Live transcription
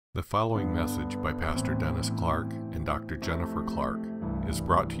The following message by Pastor Dennis Clark and Dr. Jennifer Clark is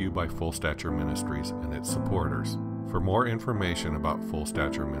brought to you by Full Stature Ministries and its supporters. For more information about Full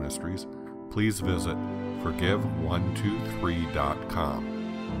Stature Ministries, please visit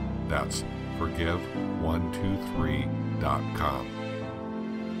forgive123.com. That's forgive123.com.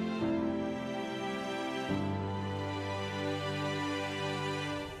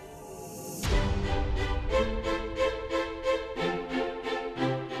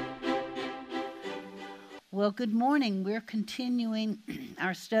 Well, good morning. We're continuing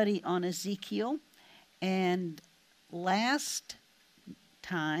our study on Ezekiel. And last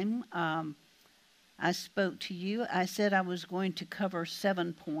time I spoke to you, I said I was going to cover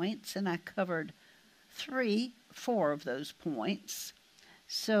 7 points, and I covered 4 of those points.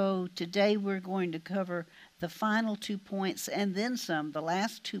 So today we're going to cover the final 2 points and then some. The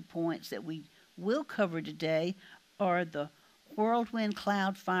last 2 points that we will cover today are the whirlwind,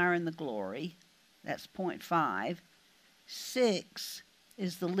 cloud, fire, and the glory. That's point 5. 6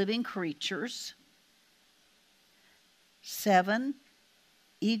 is the living creatures. 7,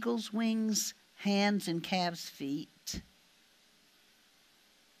 eagle's wings, hands, and calves' feet.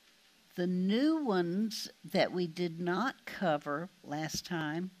 The new ones that we did not cover last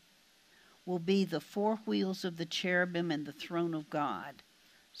time will be the 4 wheels of the cherubim and the throne of God.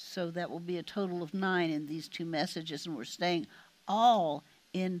 So that will be a total of 9 in these 2 messages, and we're staying all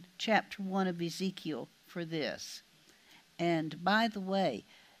in chapter 1 of Ezekiel for this. And by the way,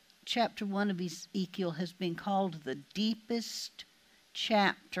 chapter 1 of Ezekiel has been called the deepest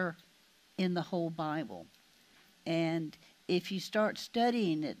chapter in the whole Bible. And if you start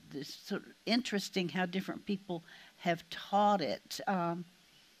studying it, it's sort of interesting how different people have taught it.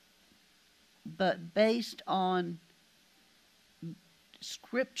 But based on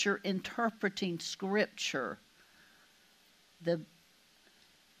Scripture, interpreting Scripture, the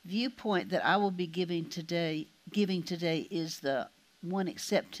viewpoint that I will be giving today is the one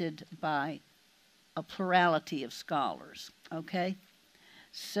accepted by a plurality of scholars. Okay?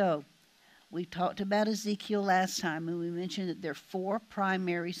 So, we talked about Ezekiel last time, and we mentioned that there are 4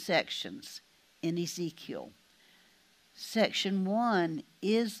 primary sections in Ezekiel. Section 1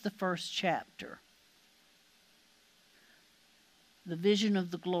 is the first chapter, the vision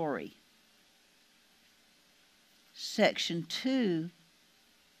of the glory. Section 2,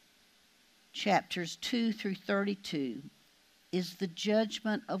 chapters 2 through 32, is the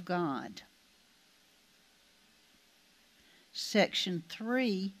judgment of God. Section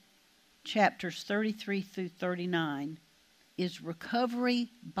 3, chapters 33 through 39, is recovery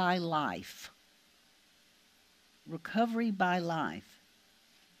by life. Recovery by life.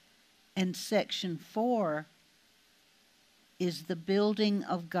 And section 4 is the building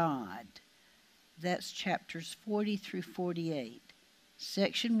of God. That's chapters 40 through 48.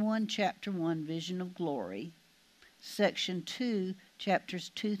 Section 1, chapter 1, vision of glory. Section 2, chapters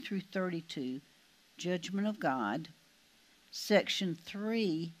 2 through 32, judgment of God. Section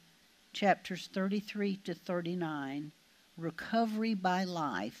 3, chapters 33 to 39, recovery by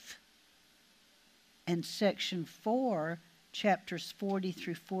life. And section 4, chapters 40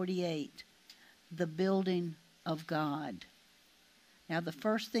 through 48, the building of God. Now, the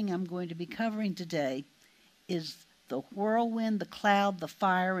first thing I'm going to be covering today is the whirlwind, the cloud, the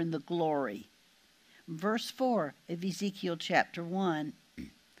fire, and the glory. Verse 4 of Ezekiel chapter 1,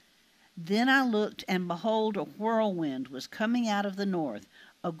 Then I looked, and behold, a whirlwind was coming out of the north,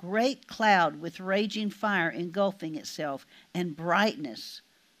 a great cloud with raging fire engulfing itself, and brightness,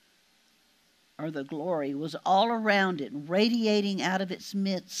 or the glory, was all around it, radiating out of its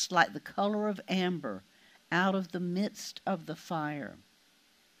midst like the color of amber, out of the midst of the fire.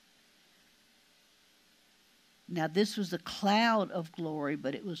 Now, this was a cloud of glory,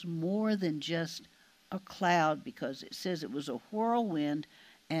 but it was more than just a cloud, because it says it was a whirlwind,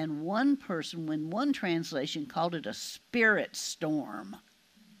 and one person, in one translation, called it a spirit storm.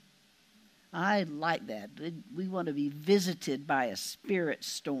 I like that. We want to be visited by a spirit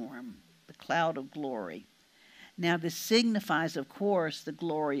storm, the cloud of glory. Now, this signifies, of course, the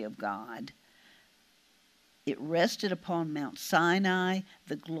glory of God. It rested upon Mount Sinai.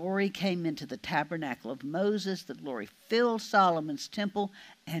 The glory came into the tabernacle of Moses. The glory filled Solomon's temple.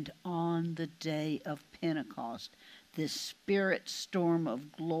 And on the day of Pentecost, this spirit storm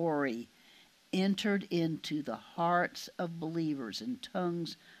of glory entered into the hearts of believers, and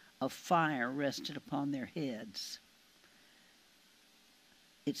tongues of fire rested upon their heads.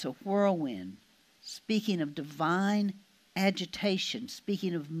 It's a whirlwind, speaking of divine agitation,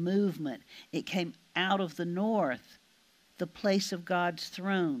 speaking of movement. It came out of the north, the place of God's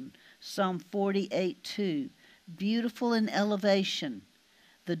throne. Psalm 48:2, beautiful in elevation,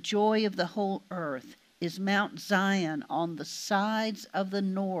 The joy of the whole earth is Mount Zion on the sides of the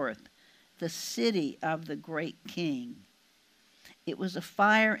north, the city of the great king. It was a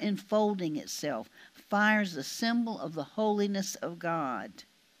fire enfolding itself. Fire is the symbol of the holiness of God.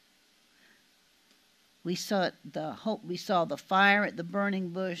 We saw the fire at the burning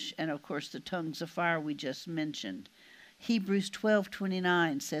bush, and of course the tongues of fire we just mentioned. Hebrews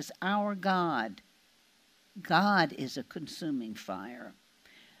 12:29 says, "Our God is a consuming fire."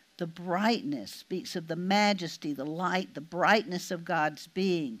 The brightness speaks of the majesty, the light, the brightness of God's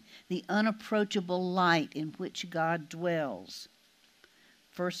being, the unapproachable light in which God dwells.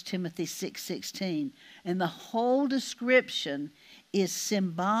 1 Timothy 6:16. And the whole description is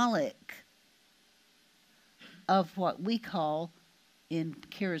symbolic of what we call in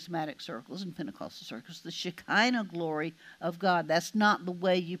charismatic circles and Pentecostal circles the Shekinah glory of God. That's not the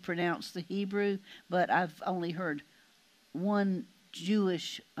way you pronounce the Hebrew, but I've only heard one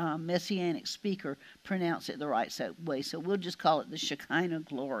Jewish Messianic speaker pronounce it the right way, so we'll just call it the Shekinah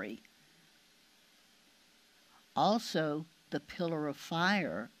glory. Also, the pillar of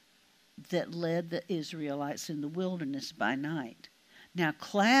fire that led the Israelites in the wilderness by night. Now,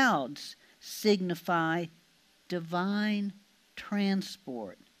 clouds signify divine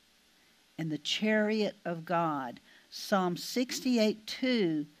transport and the chariot of God. Psalm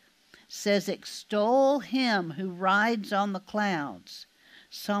 68:2 says, "Extol him who rides on the clouds."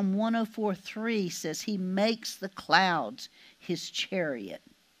 Psalm 104:3 says, "He makes the clouds his chariot."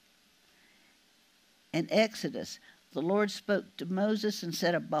 In Exodus, the Lord spoke to Moses and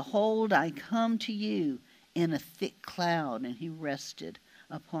said, "Behold, I come to you in a thick cloud," and he rested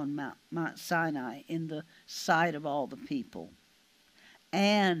upon Mount Sinai in the sight of all the people.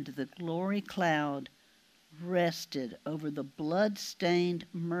 And the glory cloud rested over the blood-stained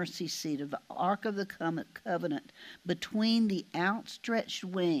mercy seat of the Ark of the Covenant between the outstretched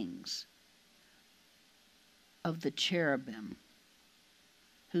wings of the cherubim,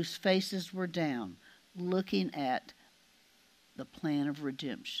 whose faces were down, looking at the plan of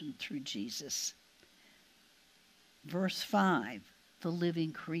redemption through Jesus. Verse 5, the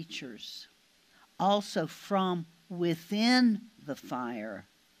living creatures. Also from within the fire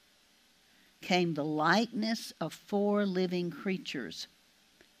came the likeness of 4 living creatures,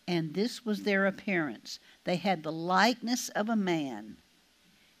 and this was their appearance. They had the likeness of a man.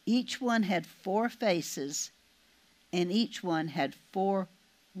 Each one had 4 faces, and each one had 4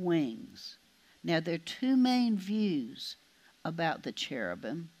 wings. Now, there are 2 main views about the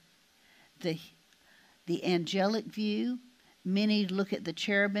cherubim. The angelic view, many look at the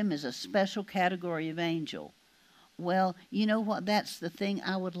cherubim as a special category of angel. Well, you know what? That's the thing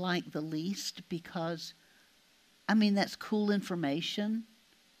I would like the least, because, I mean, that's cool information,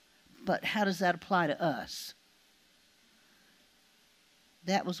 but how does that apply to us?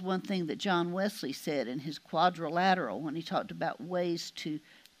 That was one thing that John Wesley said in his Quadrilateral when he talked about ways to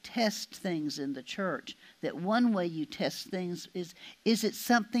test things in the church, that one way you test things is it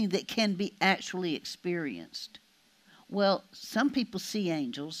something that can be actually experienced? Well, some people see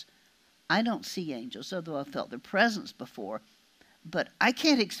angels. I don't see angels, although I've felt their presence before, but I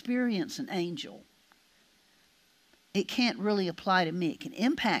can't experience an angel. It can't really apply to me. It can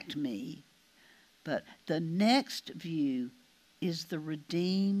impact me, but the next view is the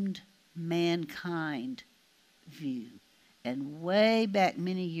redeemed mankind view. And way back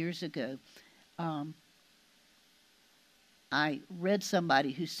many years ago, I read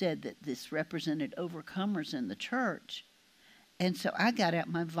somebody who said that this represented overcomers in the church. And so I got out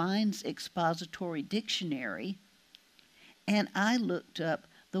my Vine's Expository Dictionary, and I looked up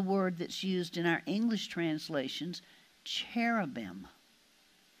the word that's used in our English translations, cherubim.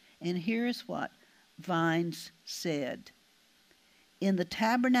 And here's what Vine's said. In the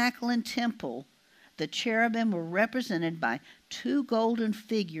tabernacle and temple, the cherubim were represented by 2 golden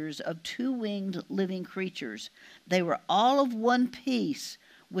figures of 2 winged living creatures. They were all of one piece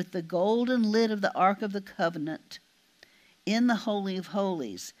with the golden lid of the Ark of the Covenant in the Holy of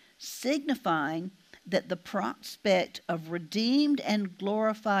Holies, signifying that the prospect of redeemed and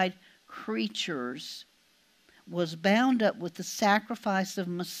glorified creatures was bound up with the sacrifice of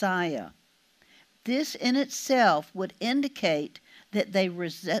Messiah. This in itself would indicate that they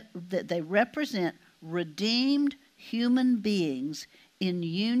represent redeemed human beings in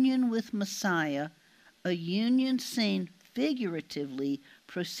union with Messiah, a union seen figuratively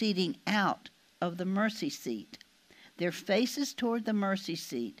proceeding out of the mercy seat. Their faces toward the mercy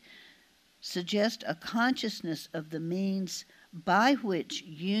seat suggest a consciousness of the means by which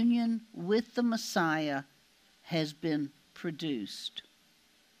union with the Messiah has been produced.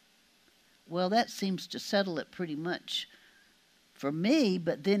 Well, that seems to settle it pretty much for me.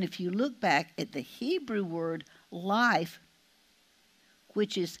 But then if you look back at the Hebrew word life,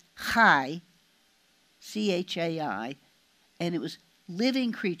 which is chai, C-H-A-I, and it was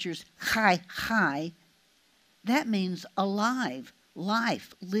living creatures, chai, that means alive,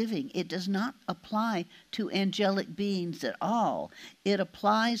 life, living. It does not apply to angelic beings at all. It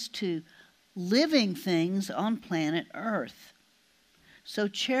applies to living things on planet Earth. So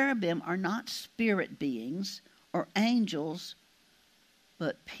cherubim are not spirit beings or angels,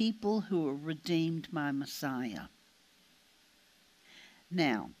 but people who are redeemed by Messiah.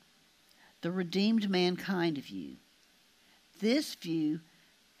 Now, the redeemed mankind view. This view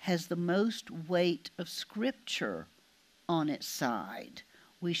has the most weight of Scripture on its side.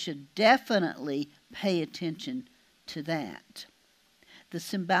 We should definitely pay attention to that. The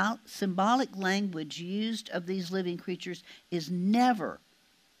symbolic language used of these living creatures is never,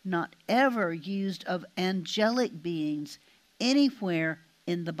 not ever used of angelic beings anywhere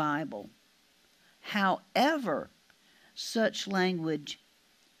in the Bible. However, such language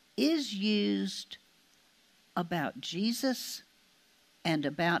is used about Jesus and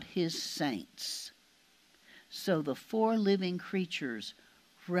about his saints. So the four living creatures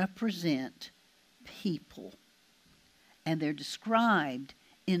represent people, and they're described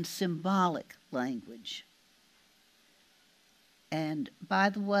in symbolic language. And by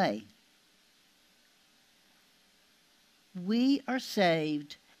the way, we are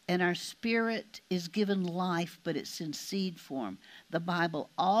saved and our spirit is given life, but it's in seed form. The Bible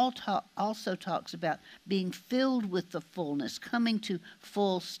also talks about being filled with the fullness, coming to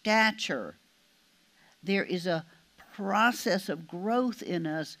full stature. There is a process of growth in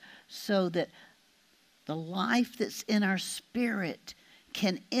us so that the life that's in our spirit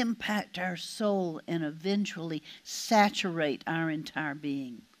can impact our soul and eventually saturate our entire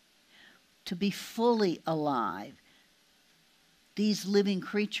being. To be fully alive. These living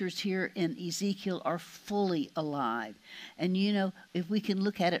creatures here in Ezekiel are fully alive. And you know, if we can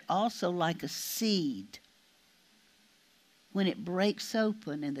look at it also like a seed, when it breaks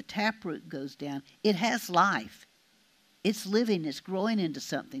open and the taproot goes down, it has life. It's living, it's growing into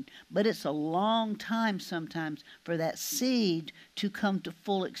something, but it's a long time sometimes for that seed to come to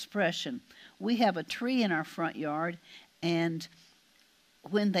full expression. We have a tree in our front yard, and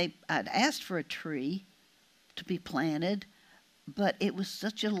when I'd asked for a tree to be planted, but it was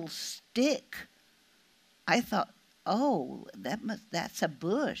such a little stick. I thought, oh, that's a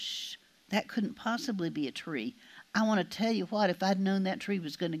bush. That couldn't possibly be a tree. I want to tell you what, if I'd known that tree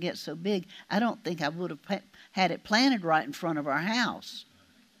was going to get so big, I don't think I would have had it planted right in front of our house.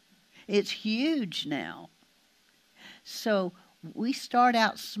 It's huge now. So we start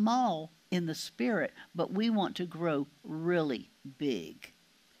out small in the spirit, but we want to grow really big.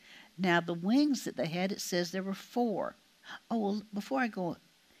 Now, the wings that they had, it says there were 4. Oh, well, before I go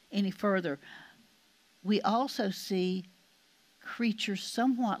any further, we also see creatures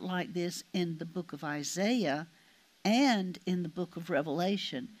somewhat like this in the book of Isaiah and in the book of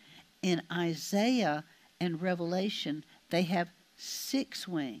Revelation. In Isaiah and Revelation, they have 6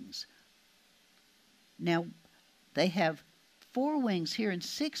 wings. Now, they have 4 wings here and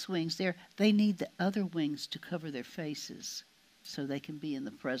 6 wings there. They need the other wings to cover their faces so they can be in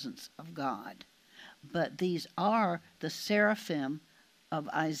the presence of God. But these are the seraphim of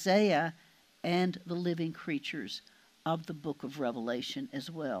Isaiah and the living creatures of the book of Revelation as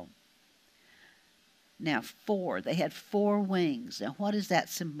well. Now, 4. They had 4 wings. Now, what is that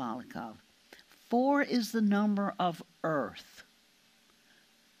symbolic of? 4 is the number of earth.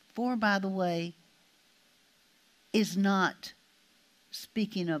 4, by the way, is not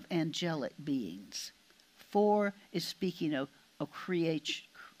speaking of angelic beings. 4 is speaking of a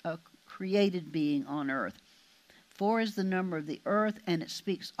created being on earth. 4 is the number of the earth, and it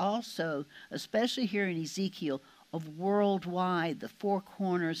speaks also, especially here in Ezekiel, of worldwide, the 4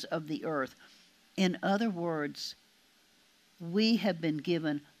 corners of the earth. In other words, we have been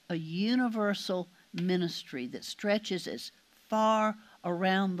given a universal ministry that stretches as far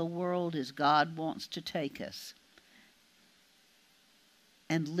around the world as God wants to take us.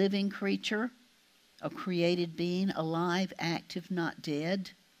 And living creature, a created being, alive, active, not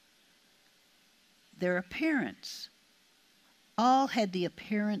dead. Their appearance, all had the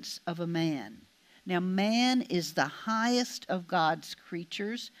appearance of a man. Now, man is the highest of God's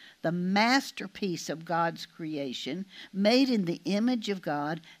creatures, the masterpiece of God's creation, made in the image of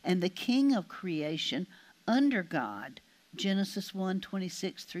God, and the king of creation under God. Genesis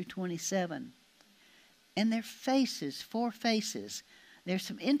 1:26 through 27. And their faces, 4 faces. There's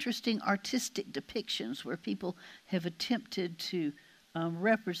some interesting artistic depictions where people have attempted to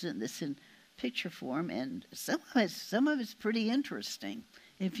represent this in picture form, and some of it's pretty interesting.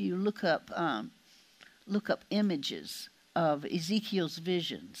 If you look up images of Ezekiel's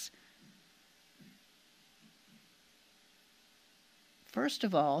visions. First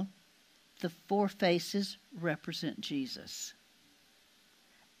of all, the four faces represent Jesus.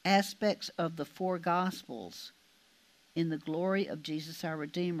 Aspects of the four Gospels in the glory of Jesus our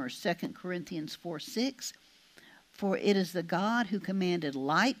Redeemer. 2 Corinthians 4:6. For it is the God who commanded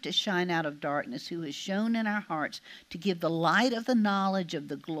light to shine out of darkness, who has shown in our hearts to give the light of the knowledge of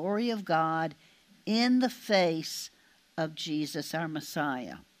the glory of God in the face of Jesus our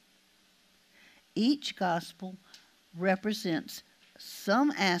Messiah. Each gospel represents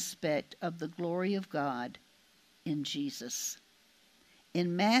some aspect of the glory of God in Jesus.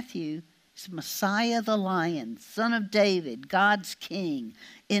 In Matthew, it's Messiah the Lion, Son of David, God's King.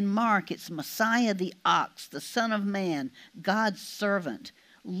 In Mark, it's Messiah the Ox, the Son of Man, God's servant.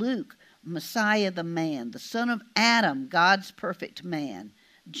 Luke, Messiah the Man, the Son of Adam, God's perfect man.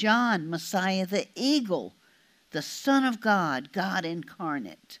 John, Messiah the Eagle, the Son of God, God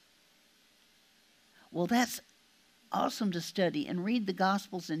incarnate. Well, that's awesome to study and read the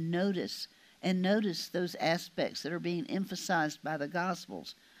Gospels and notice those aspects that are being emphasized by the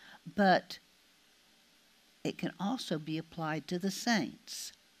Gospels. But it can also be applied to the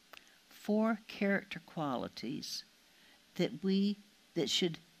saints. 4 character qualities that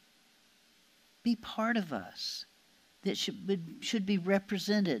should be part of us, that should be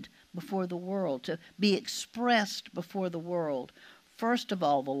represented before the world, to be expressed before the world. First of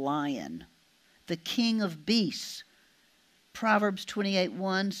all, the lion, the king of beasts. Proverbs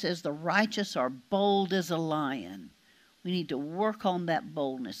 28:1 says, the righteous are bold as a lion. We need to work on that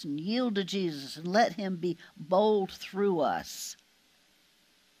boldness and yield to Jesus and let him be bold through us.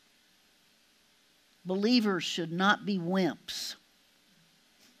 Believers should not be wimps.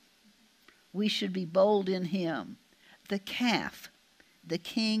 We should be bold in him. The calf, the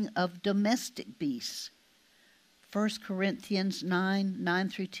king of domestic beasts. 1 Corinthians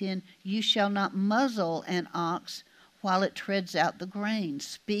 9:9-10, you shall not muzzle an ox while it treads out the grain,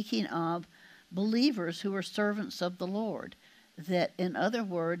 speaking of believers who are servants of the Lord. That, in other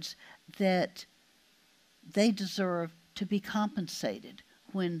words, that they deserve to be compensated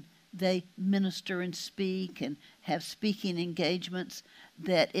when they minister and speak and have speaking engagements,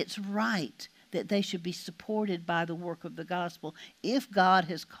 that it's right that they should be supported by the work of the gospel if God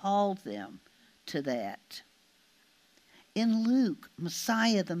has called them to that. In Luke,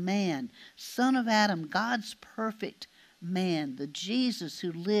 Messiah the man, Son of Adam, God's perfect man, the Jesus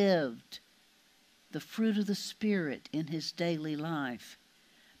who lived the fruit of the Spirit in his daily life.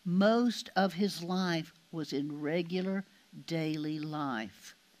 Most of his life was in regular daily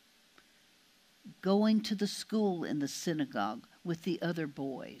life. Going to the school in the synagogue with the other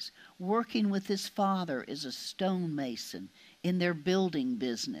boys, working with his father as a stonemason in their building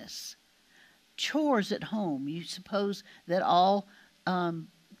business. Chores at home. You suppose that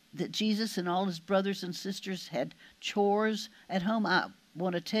that Jesus and all his brothers and sisters had chores at home? I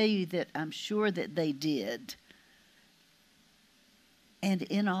want to tell you that I'm sure that they did. And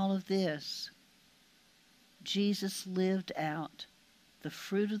in all of this, Jesus lived out the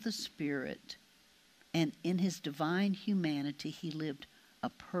fruit of the Spirit, and in his divine humanity, he lived a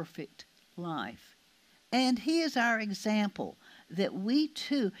perfect life. And he is our example that we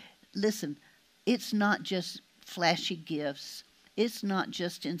too, listen, it's not just flashy gifts. It's not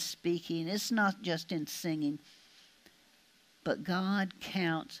just in speaking. It's not just in singing. But God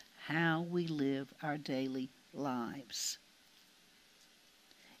counts how we live our daily lives.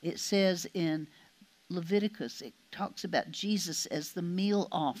 It says in Leviticus, it talks about Jesus as the meal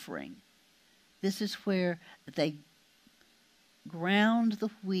offering. This is where they ground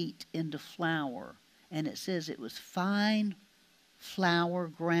the wheat into flour. And it says it was fine flour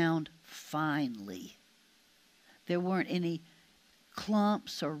ground finely. There weren't any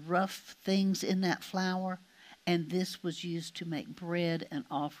clumps or rough things in that flour, and this was used to make bread and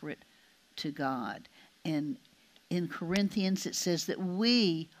offer it to God. And in Corinthians it says that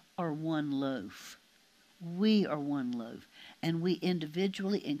we are one loaf. We are one loaf, and we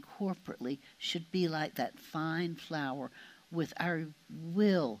individually and corporately should be like that fine flour, with our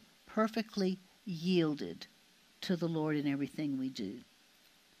will perfectly yielded to the Lord in everything we do.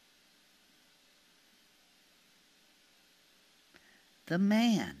 The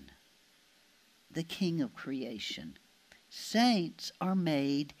man, the king of creation. Saints are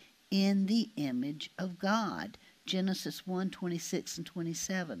made in the image of God. Genesis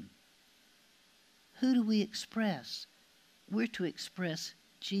 1:26-27. Who do we express? We're to express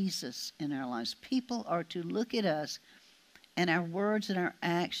Jesus in our lives. People are to look at us and our words and our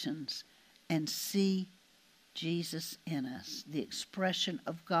actions and see Jesus in us, the expression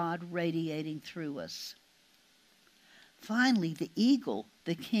of God radiating through us. Finally, the eagle,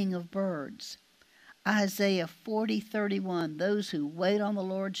 the king of birds. Isaiah 40:31, those who wait on the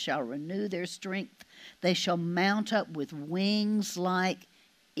Lord shall renew their strength. They shall mount up with wings like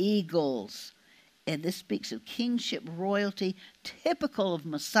eagles. And this speaks of kingship, royalty, typical of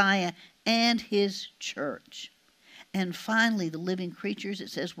Messiah and his church. And finally, the living creatures, it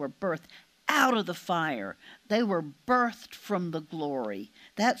says, were birthed out of the fire. They were birthed from the glory.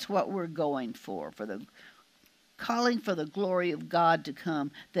 That's what we're going for the calling for the glory of God to come,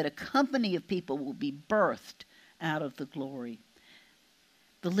 that a company of people will be birthed out of the glory.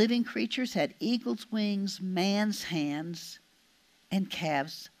 The living creatures had eagle's wings, man's hands, and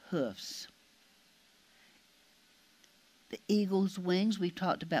calf's hoofs. The eagle's wings, we've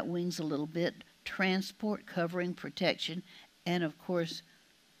talked about wings a little bit, transport, covering, protection, and of course,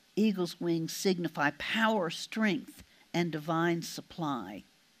 eagle's wings signify power, strength, and divine supply.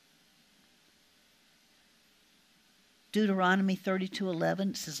 Deuteronomy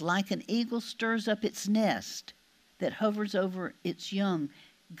 32:11 says, like an eagle stirs up its nest that hovers over its young,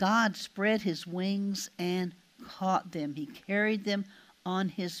 God spread his wings and caught them. He carried them on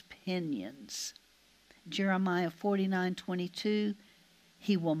his pinions. Jeremiah 49:22,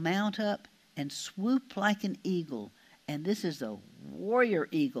 he will mount up and swoop like an eagle, and this is a warrior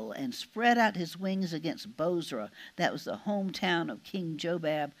eagle, and spread out his wings against Bozrah. That was the hometown of King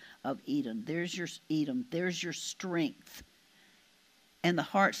Jobab of Edom. There's your strength. And the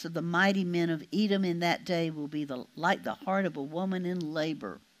hearts of the mighty men of Edom in that day will be like the heart of a woman in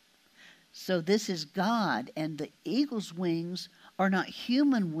labor. So this is God, and the eagle's wings are not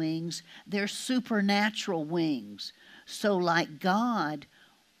human wings, they're supernatural wings. So like God,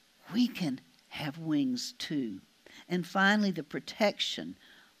 we can have wings too. And finally, the protection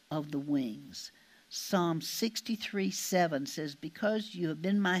of the wings. Psalm 63:7 says, because you have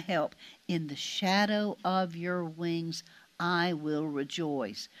been my help, in the shadow of your wings I will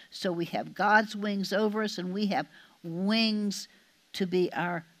rejoice. So we have God's wings over us, and we have wings to be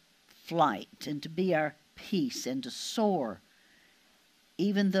our flight and to be our peace and to soar.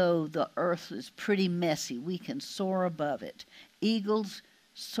 Even though the earth is pretty messy, we can soar above it. Eagles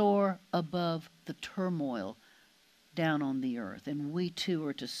soar above the turmoil down on the earth, and we too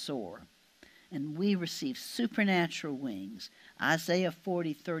are to soar. And we receive supernatural wings. Isaiah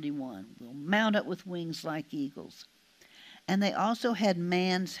 40:31, we'll mount up with wings like eagles. And they also had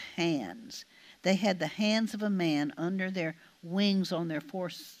man's hands. They had the hands of a man under their wings on their four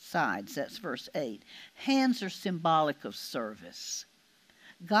sides. That's verse 8. Hands are symbolic of service.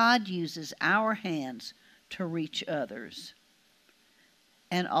 God uses our hands to reach others.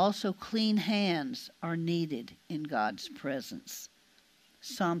 And also clean hands are needed in God's presence.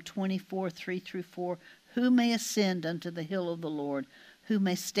 Psalm 24:3-4, who may ascend unto the hill of the Lord, who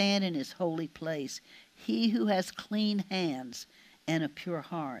may stand in his holy place? He who has clean hands and a pure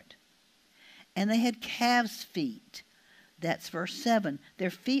heart. And they had calves' feet. That's verse 7.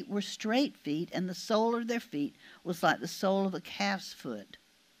 Their feet were straight feet, and the sole of their feet was like the sole of a calf's foot.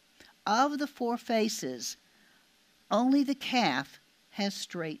 Of the four faces, only the calf has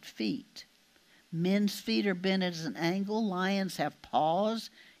straight feet. Men's feet are bent at an angle. Lions have paws.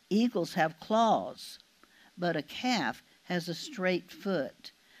 Eagles have claws. But a calf has a straight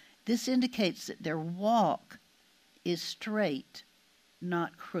foot. This indicates that their walk is straight,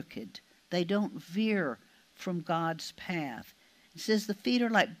 not crooked. They don't veer from God's path. It says the feet are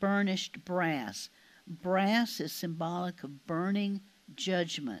like burnished brass. Brass is symbolic of burning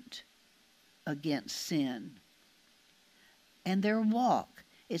judgment against sin. And their walk,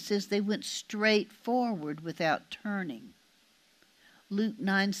 it says they went straight forward without turning. Luke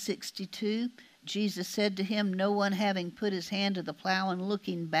 9:62, Jesus said to him, no one having put his hand to the plow and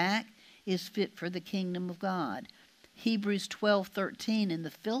looking back is fit for the kingdom of God. Hebrews 12:13 in the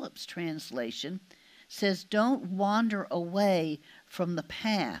Phillips translation says, don't wander away from the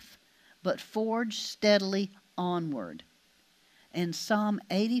path, but forge steadily onward. And Psalm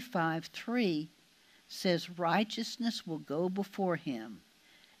 85:3 says, righteousness will go before him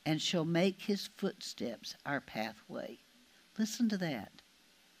and shall make his footsteps our pathway. Listen to that.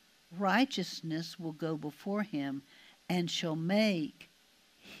 Righteousness will go before him and shall make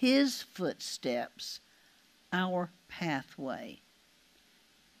his footsteps our pathway.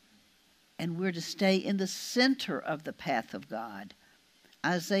 And we're to stay in the center of the path of God.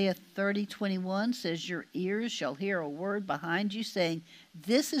 Isaiah 30:21 says, your ears shall hear a word behind you saying,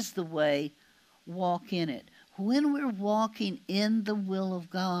 this is the way, walk in it. When we're walking in the will of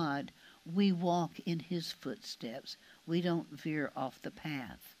God, we walk in his footsteps. We don't veer off the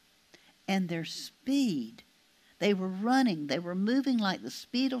path. and their speed. They were running. They were moving like the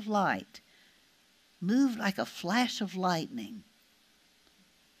speed of light. Moved like a flash of lightning.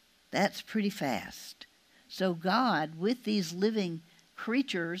 That's pretty fast. So God, with these living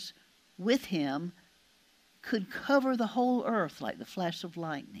creatures with him, could cover the whole earth like the flash of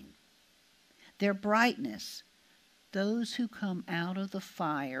lightning. Their brightness. Those who come out of the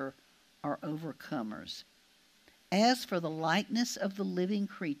fire are overcomers. As for the likeness of the living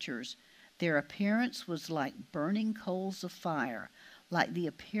creatures, their appearance was like burning coals of fire, like the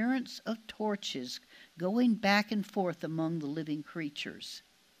appearance of torches going back and forth among the living creatures.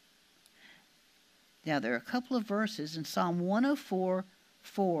 Now, there are a couple of verses in Psalm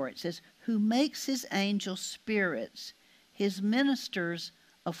 104:4. It says, who makes his angels spirits, his ministers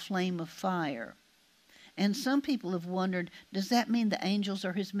a flame of fire. And some people have wondered, does that mean the angels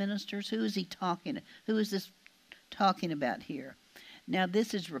are his ministers? Who is he talking to? Who is this talking about here? Now,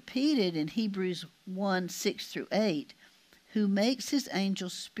 this is repeated in Hebrews 1:6-8. Who makes his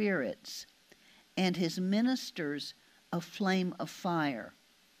angels spirits and his ministers a flame of fire.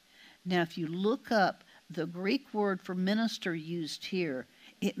 Now, if you look up the Greek word for minister used here,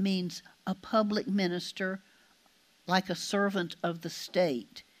 it means a public minister, like a servant of the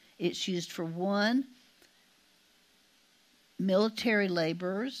state. It's used for one, military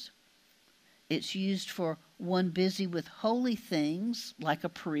laborers. It's used for one busy with holy things, like a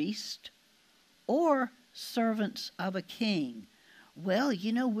priest, or servants of a king. Well,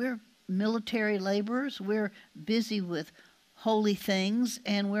 you know, we're military laborers. We're busy with holy things,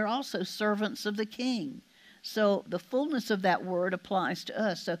 and we're also servants of the king. So the fullness of that word applies to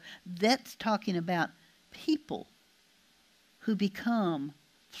us. So that's talking about people who become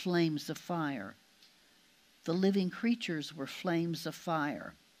flames of fire. The living creatures were flames of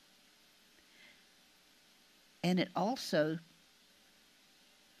fire. And it also,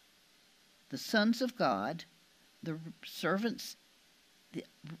 the sons of God, the servants, the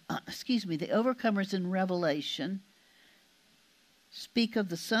overcomers in Revelation, speak of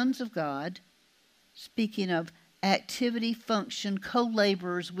the sons of God, speaking of activity, function,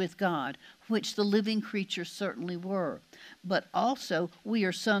 co-laborers with God, which the living creatures certainly were. But also, we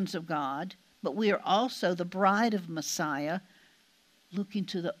are sons of God, but we are also the bride of Messiah, looking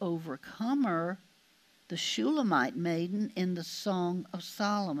to the overcomer, the Shulamite maiden in the Song of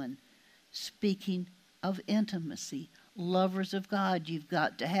Solomon, speaking of intimacy. Lovers of God, you've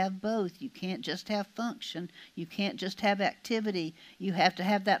got to have both. You can't just have function. You can't just have activity. You have to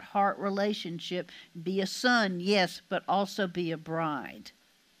have that heart relationship. Be a son, yes, but also be a bride.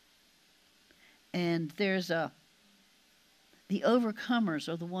 And there's the overcomers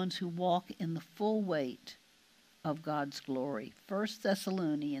are the ones who walk in the full weight of God's glory. 1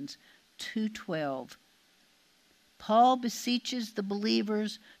 Thessalonians 2:12. Paul beseeches the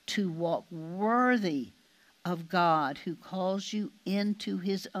believers to walk worthy of God who calls you into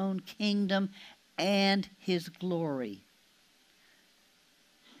his own kingdom and his glory.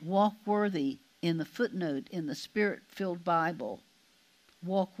 Walk worthy, in the footnote in the Spirit-filled Bible,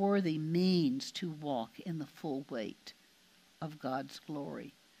 walk worthy means to walk in the full weight of God's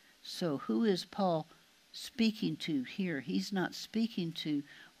glory. So who is Paul speaking to here? He's not speaking to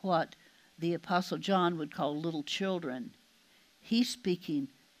what the Apostle John would call little children. He's speaking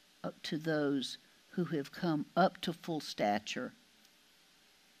up to those who have come up to full stature,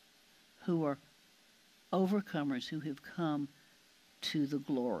 who are overcomers, who have come to the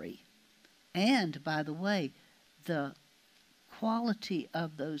glory. And, by the way, the quality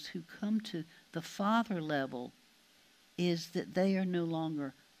of those who come to the Father level is that they are no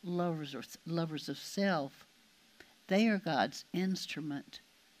longer lovers of self. They are God's instrument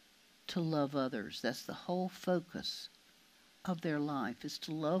to love others. That's the whole focus of their life, is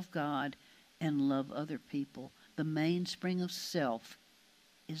to love God and love other people. The mainspring of self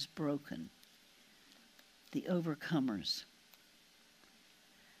is broken. The overcomers.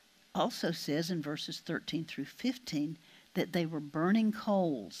 Also says in verses 13-15 that they were burning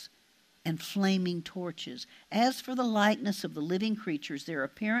coals and flaming torches. As for the likeness of the living creatures, their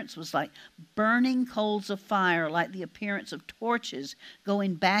appearance was like burning coals of fire, like the appearance of torches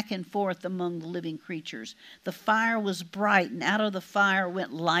going back and forth among the living creatures. The fire was bright, and out of the fire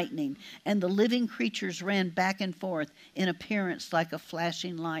went lightning, and the living creatures ran back and forth in appearance like a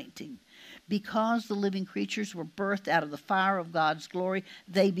flashing lightning. Because the living creatures were birthed out of the fire of God's glory,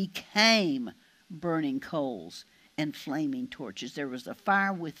 they became burning coals and flaming torches. There was a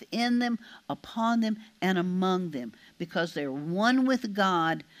fire within them, upon them, and among them. Because they're one with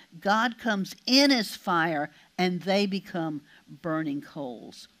God, God comes in as fire, and they become burning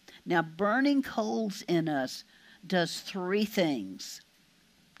coals. Now, burning coals in us does three things.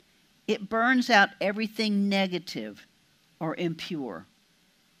 It burns out everything negative or impure.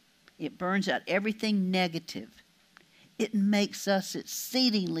 It burns out everything negative. It makes us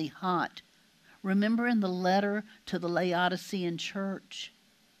exceedingly hot. Remember in the letter to the Laodicean church?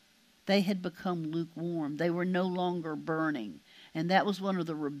 They had become lukewarm. They were no longer burning. And that was one of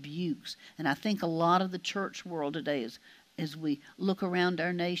the rebukes. And I think a lot of the church world today is, as we look around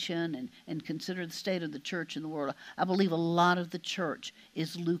our nation and consider the state of the church in the world, I believe a lot of the church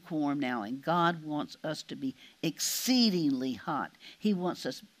is lukewarm now, and God wants us to be exceedingly hot. He wants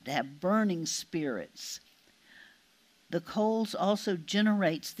us to have burning spirits. The coals also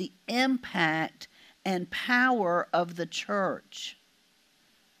generates the impact and power of the church.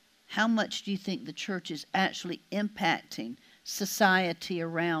 How much do you think the church is actually impacting society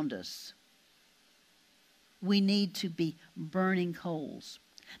around us? We need to be burning coals.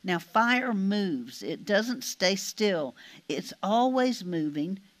 Now, fire moves. It doesn't stay still. It's always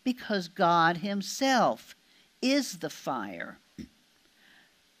moving because God Himself is the fire.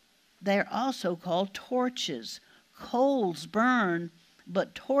 They're also called torches. Coals burn,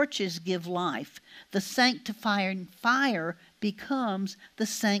 but torches give life. The sanctifying fire becomes the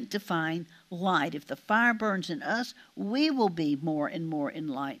sanctifying light. If the fire burns in us, we will be more and more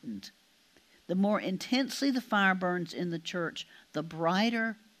enlightened. The more intensely the fire burns in the church, the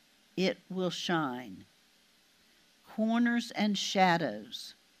brighter it will shine. Corners and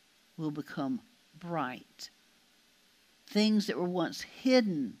shadows will become bright. Things that were once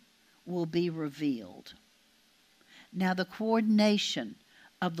hidden will be revealed. Now, the coordination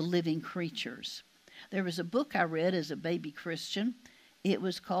of the living creatures. There was a book I read as a baby Christian. It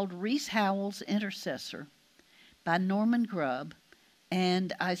was called Rees Howells' Intercessor by Norman Grubb.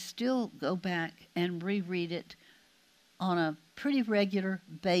 And I still go back and reread it on a pretty regular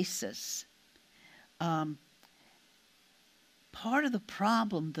basis. Part of the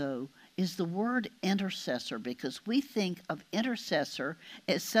problem, though, is the word intercessor, because we think of intercessor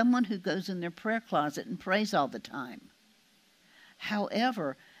as someone who goes in their prayer closet and prays all the time.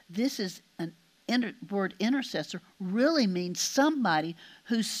 However, this is word intercessor really means somebody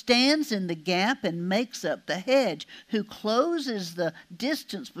who stands in the gap and makes up the hedge, who closes the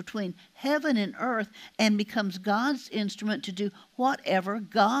distance between heaven and earth and becomes God's instrument to do whatever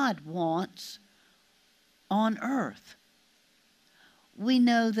God wants on earth. We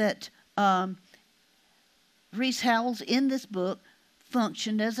know that Rees Howells in this book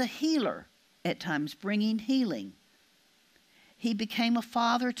functioned as a healer at times, bringing healing. He became a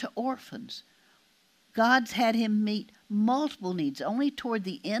father to orphans. God's had him meet multiple needs. Only toward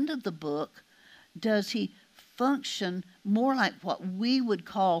the end of the book does he function more like what we would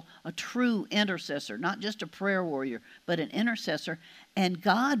call a true intercessor, not just a prayer warrior, but an intercessor. And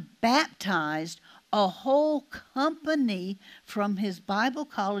God baptized a whole company from his Bible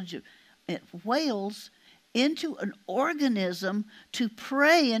college at Wales into an organism to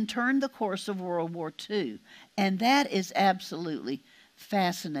pray and turn the course of World War II. And that is absolutely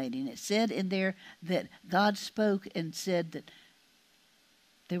fascinating. It said in there that God spoke and said that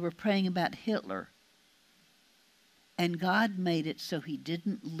they were praying about Hitler, and God made it so he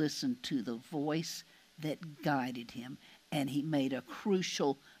didn't listen to the voice that guided him, and he made a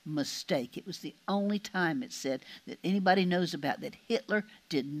crucial mistake. It was the only time, it said, that anybody knows about that Hitler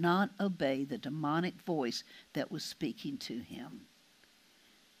did not obey the demonic voice that was speaking to him.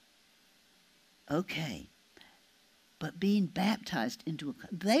 Okay. But being baptized into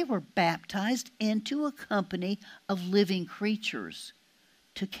they were baptized into a company of living creatures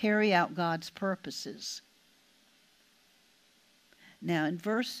to carry out God's purposes. Now in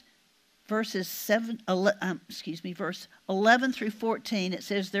verse 11 through 14, it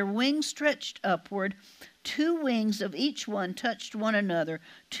says, "Their wings stretched upward, 2 wings of each one touched one another,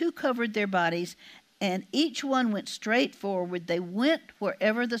 2 covered their bodies, and each one went straight forward. They went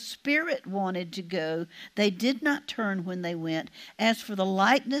wherever the Spirit wanted to go. They did not turn when they went. As for the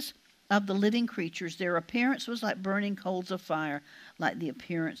likeness of the living creatures, their appearance was like burning coals of fire, like the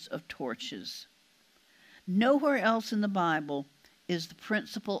appearance of torches." Nowhere else in the Bible is the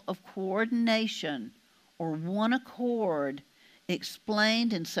principle of coordination or one accord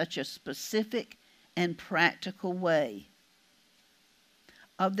explained in such a specific and practical way.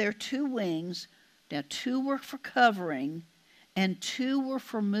 Of their 2 wings, now 2 were for covering and 2 were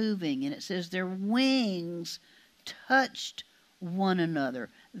for moving. And it says their wings touched one another.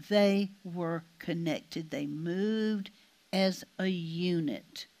 They were connected. They moved as a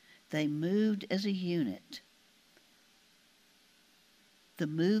unit. They moved as a unit. The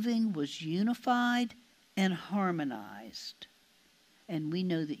moving was unified and harmonized. And we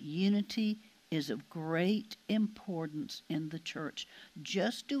know that unity is of great importance in the church.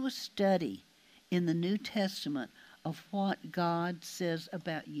 Just do a study in the New Testament of what God says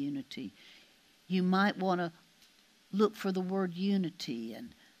about unity. You might want to look for the word unity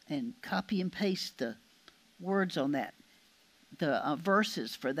and copy and paste the words on that, the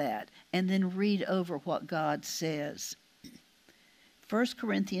verses for that, and then read over what God says. 1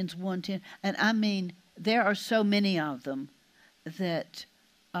 Corinthians 1:10, and I mean, there are so many of them that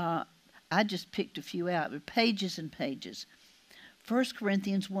I just picked a few out, but pages and pages. 1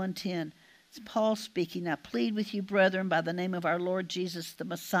 Corinthians 1:10, it's Paul speaking. I plead with you, brethren, by the name of our Lord Jesus the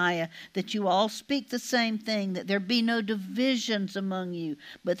Messiah, that you all speak the same thing, that there be no divisions among you,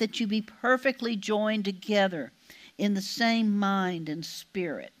 but that you be perfectly joined together in the same mind and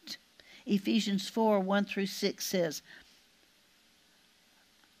spirit. Ephesians 4:1-6 says,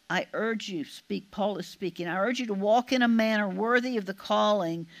 I urge you, Paul is speaking, I urge you to walk in a manner worthy of the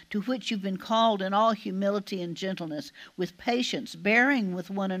calling to which you've been called in all humility and gentleness, with patience, bearing with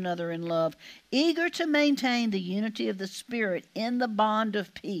one another in love, eager to maintain the unity of the Spirit in the bond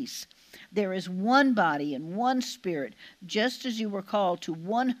of peace. There is one body and one Spirit, just as you were called to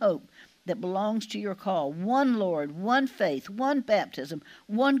one hope that belongs to your call, one Lord, one faith, one baptism,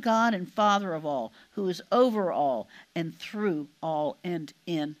 one God and Father of all, who is over all and through all and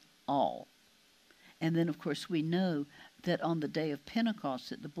in all. And then, of course, we know that on the day of Pentecost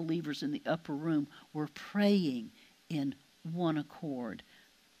that the believers in the upper room were praying in one accord,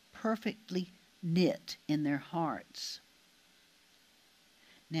 perfectly knit in their hearts.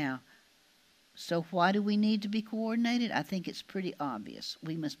 Now, so why do we need to be coordinated? I think it's pretty obvious.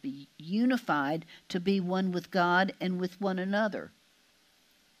 We must be unified to be one with God and with one another.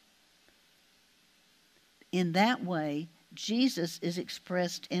 In that way, Jesus is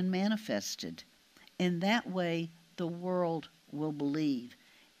expressed and manifested. In that way, the world will believe.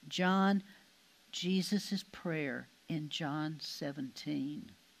 Jesus' prayer in John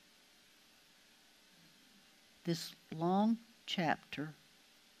 17. This long chapter,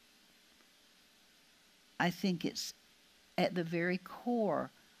 I think it's at the very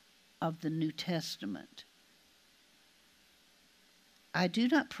core of the New Testament. I do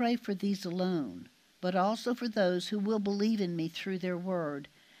not pray for these alone, but also for those who will believe in me through their word,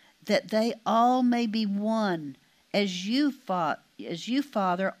 that they all may be one, as you,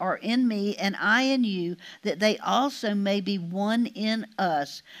 Father, are in me and I in you, that they also may be one in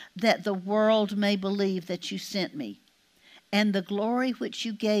us, that the world may believe that you sent me. And the glory which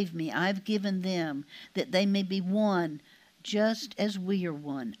you gave me, I've given them, that they may be one, just as we are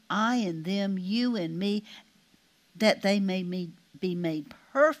one. I in them, you in me, that they may be made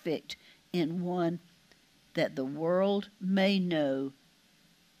perfect in one, that the world may know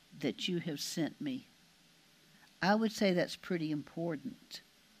that you have sent me. I would say that's pretty important.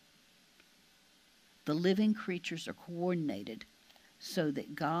 The living creatures are coordinated so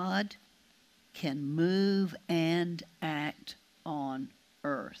that God can move and act on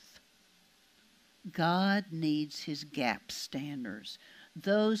earth. God needs his gap standers,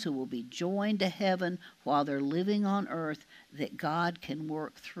 those who will be joined to heaven while they're living on earth, that God can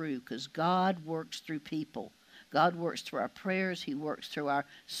work through, because God works through people. God works through our prayers. He works through our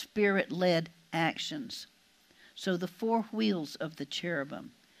spirit-led actions. So the four wheels of the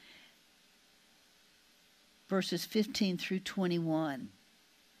cherubim, verses 15-21.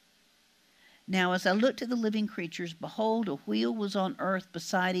 Now, as I looked at the living creatures, behold, a wheel was on earth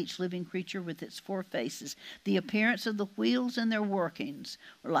beside each living creature with its four faces. The appearance of the wheels and their workings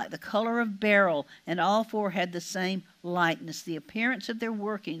were like the color of beryl, and all four had the same likeness. The appearance of their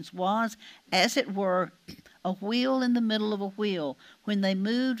workings was, as it were, a wheel in the middle of a wheel. When they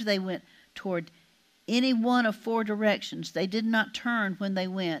moved, they went toward any one of four directions. They did not turn when they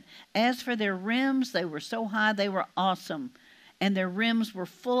went. As for their rims, they were so high they were awesome, and their rims were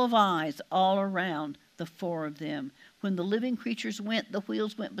full of eyes all around the four of them. When the living creatures went, the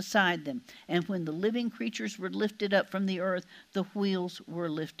wheels went beside them. And when the living creatures were lifted up from the earth, the wheels were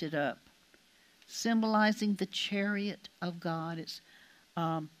lifted up. Symbolizing the chariot of God. It's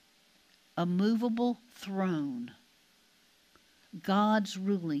a movable throne. God's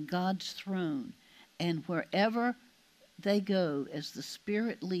ruling, God's throne. And wherever they go, as the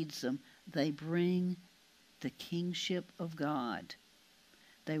Spirit leads them, they bring the kingship of God.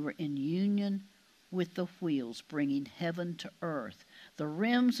 They were in union with the wheels, bringing heaven to earth. The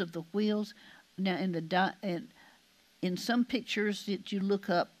rims of the wheels. Now, in some pictures that you look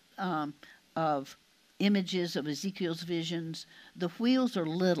up of images of Ezekiel's visions, the wheels are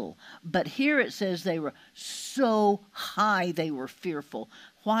little, but here it says they were so high they were fearful.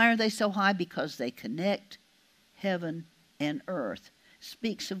 Why are they so high? Because they connect heaven and earth.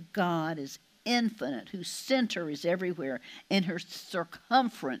 Speaks of God as infinite, whose center is everywhere, and her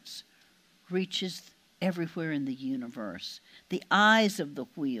circumference reaches everywhere in the universe. The eyes of the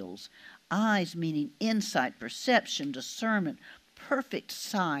wheels, eyes meaning insight, perception, discernment, perfect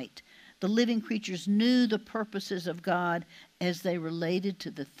sight. The living creatures knew the purposes of God as they related to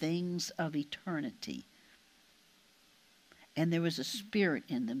the things of eternity. And there was a spirit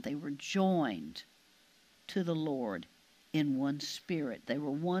in them. They were joined to the Lord in one spirit. They were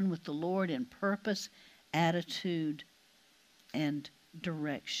one with the Lord in purpose, attitude, and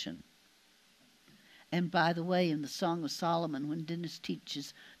direction. And by the way, in the Song of Solomon, when Dennis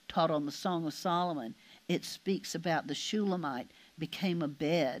taught on the Song of Solomon, it speaks about the Shulamite became a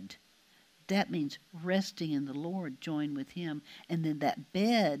bed. That means resting in the Lord, joined with him. And then that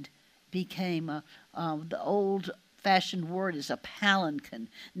bed became the old-fashioned word is a palanquin.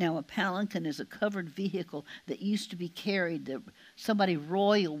 Now, a palanquin is a covered vehicle that used to be carried. Somebody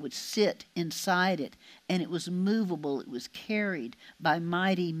royal would sit inside it, and it was movable. It was carried by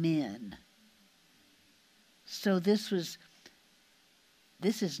mighty men. So this is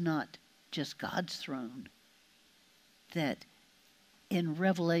not just God's throne. That in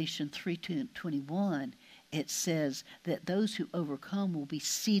Revelation 3:21, it says that those who overcome will be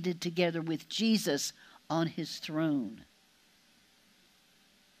seated together with Jesus on his throne.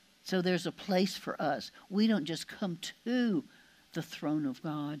 So there's a place for us. We don't just come to the throne of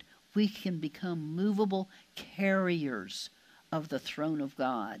God. We can become movable carriers of the throne of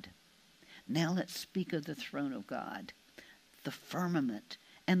God. Now let's speak of the throne of God. The firmament.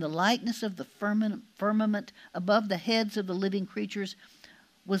 And the likeness of the firmament above the heads of the living creatures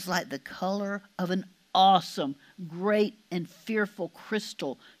was like the color of an awesome, great, and fearful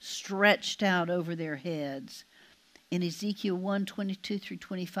crystal stretched out over their heads. In Ezekiel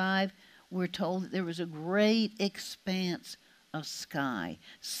 1:22-25, we're told that there was a great expanse of sky,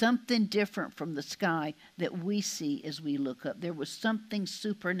 something different from the sky that we see as we look up. There was something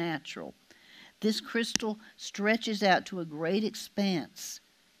supernatural. This crystal stretches out to a great expanse,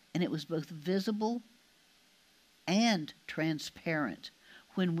 and it was both visible and transparent.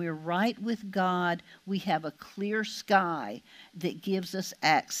 When we're right with God, we have a clear sky that gives us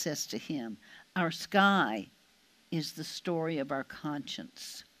access to him. Our sky is the story of our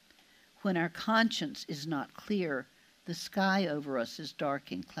conscience. When our conscience is not clear, the sky over us is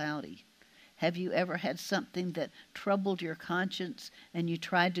dark and cloudy. Have you ever had something that troubled your conscience and you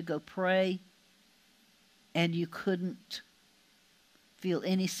tried to go pray and you couldn't feel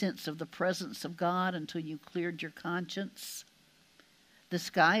any sense of the presence of God until you cleared your conscience? The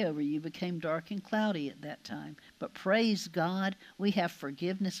sky over you became dark and cloudy at that time. But praise God, we have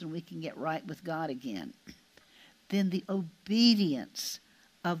forgiveness and we can get right with God again. Then the obedience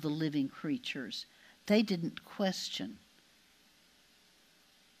of the living creatures. They didn't question.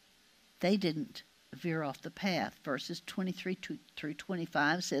 They didn't veer off the path. Verses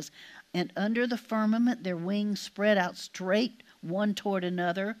 23-25 says, "And under the firmament their wings spread out straight, one toward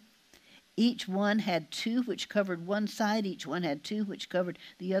another. Each one had two which covered one side. Each one had two which covered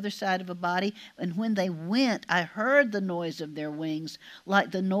the other side of a body. And when they went, I heard the noise of their wings,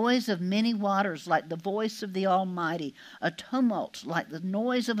 like the noise of many waters, like the voice of the Almighty, a tumult, like the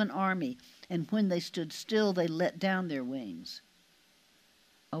noise of an army. And when they stood still, they let down their wings."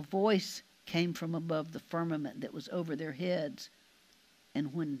 A voice came from above the firmament that was over their heads,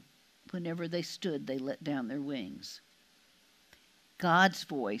 and whenever they stood, they let down their wings. God's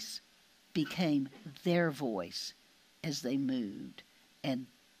voice became their voice as they moved, and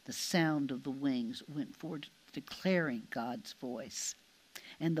the sound of the wings went forward, declaring God's voice.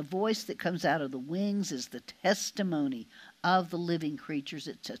 And the voice that comes out of the wings is the testimony of the living creatures.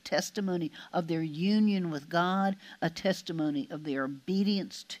 It's a testimony of their union with God, a testimony of their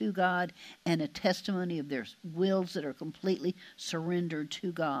obedience to God, and a testimony of their wills that are completely surrendered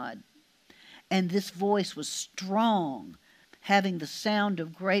to God. And this voice was strong, having the sound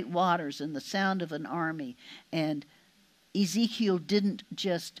of great waters and the sound of an army. And Ezekiel didn't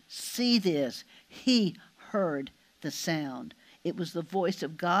just see this, he heard the sound. It was the voice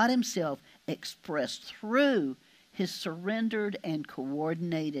of God himself expressed through his surrendered and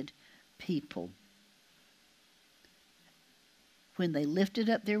coordinated people. When they lifted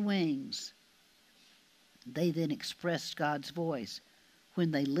up their wings, they then expressed God's voice.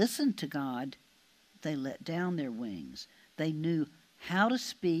 When they listened to God, they let down their wings. They knew how to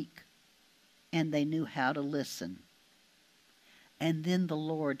speak and they knew how to listen. And then the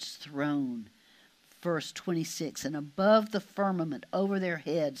Lord's throne. Verse 26, "And above the firmament over their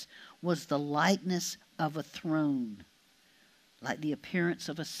heads was the likeness of a throne, like the appearance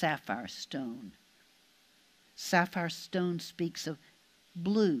of a sapphire stone." Sapphire stone speaks of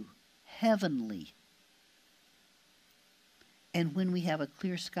blue, heavenly. And when we have a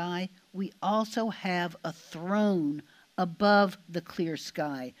clear sky, we also have a throne above the clear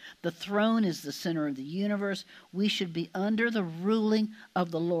sky. The throne is the center of the universe. We should be under the ruling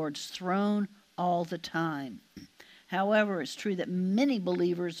of the Lord's throne all the time. However, it's true that many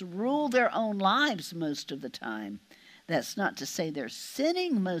believers rule their own lives most of the time. That's not to say they're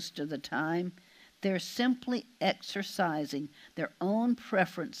sinning most of the time. They're simply exercising their own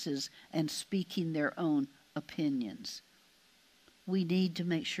preferences and speaking their own opinions. We need to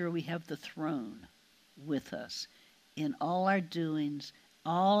make sure we have the throne with us in all our doings,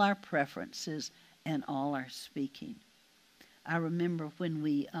 all our preferences, and all our speaking. I remember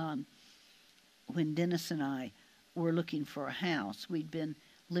when Dennis and I were looking for a house. We'd been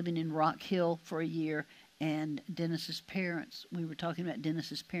living in Rock Hill for a year, and Dennis's parents, we were talking about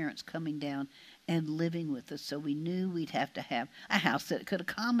Dennis's parents coming down and living with us, so we knew we'd have to have a house that could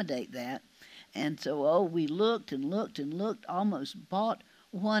accommodate that. And so, we looked and looked and looked, almost bought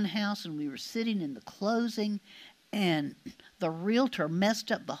one house, and we were sitting in the closing, and the realtor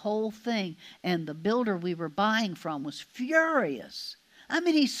messed up the whole thing, and the builder we were buying from was furious. I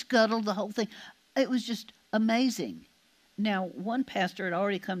mean, he scuttled the whole thing. It was just amazing. Now, one pastor had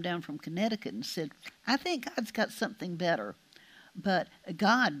already come down from Connecticut and said, I think God's got something better. But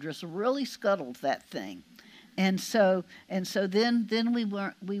God just really scuttled that thing. And so then we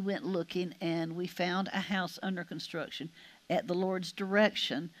went looking, and we found a house under construction at the Lord's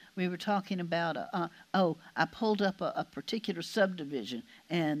direction. We were talking about, I pulled up a particular subdivision,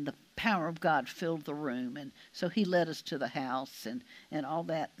 and the power of God filled the room. And so he led us to the house and all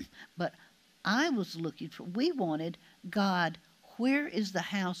that. But I was we wanted, God, where is the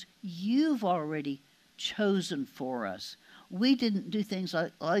house you've already chosen for us? We didn't do things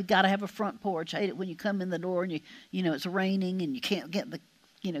like, you got to have a front porch. I hate it when you come in the door and it's raining and you can't get the,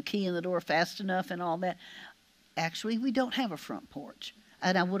 key in the door fast enough and all that. Actually, we don't have a front porch,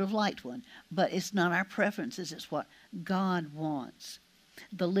 and I would have liked one, but it's not our preferences. It's what God wants.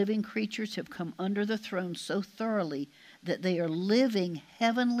 The living creatures have come under the throne so thoroughly that they are living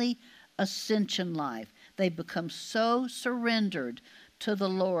heavenly ascension life. They become so surrendered to the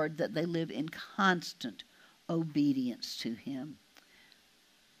Lord that they live in constant obedience to him.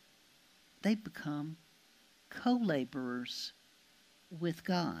 They become co-laborers with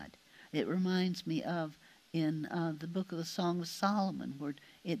God. It reminds me of in the book of the Song of Solomon, where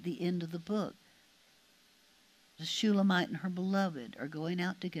at the end of the book, the Shulamite and her beloved are going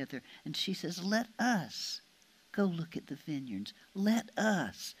out together, and she says, let us go look at the vineyards. Let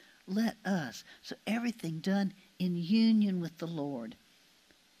us. So everything done in union with the Lord.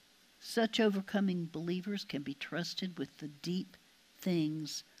 Such overcoming believers can be trusted with the deep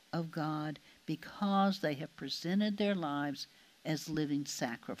things of God because they have presented their lives as living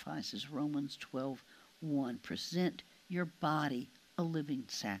sacrifices. Romans 12:1. Present your body a living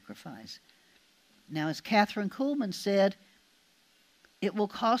sacrifice. Now, as Catherine Kuhlman said, it will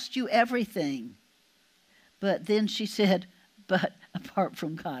cost you everything. But then she said, but apart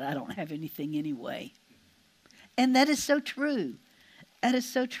from God, I don't have anything anyway. And that is so true. That is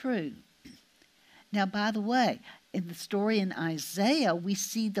so true. Now, by the way, in the story in Isaiah, we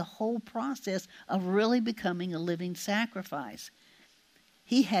see the whole process of really becoming a living sacrifice.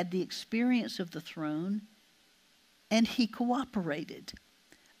 He had the experience of the throne, and he cooperated.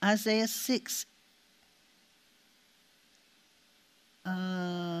 Isaiah 6,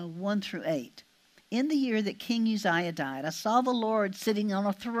 1-8. In the year that King Uzziah died, I saw the Lord sitting on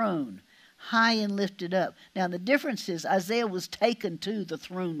a throne, high and lifted up. Now, the difference is Isaiah was taken to the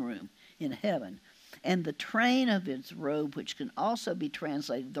throne room in heaven, and the train of his robe, which can also be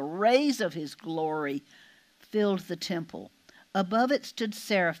translated, the rays of his glory, filled the temple. Above it stood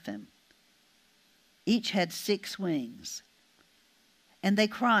seraphim. Each had 6 wings. And they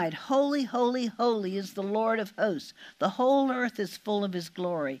cried, Holy, holy, holy is the Lord of hosts. The whole earth is full of his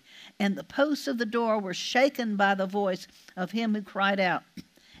glory. And the posts of the door were shaken by the voice of him who cried out.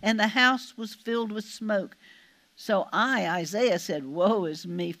 And the house was filled with smoke. So I, Isaiah, said, Woe is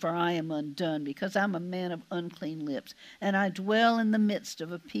me, for I am undone, because I'm a man of unclean lips, and I dwell in the midst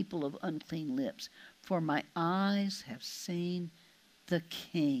of a people of unclean lips. For my eyes have seen the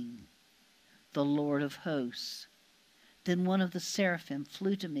King, the Lord of hosts. Then one of the seraphim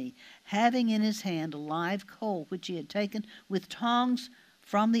flew to me, having in his hand a live coal, which he had taken with tongs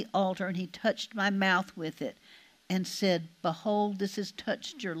from the altar, and he touched my mouth with it, and said, Behold, this has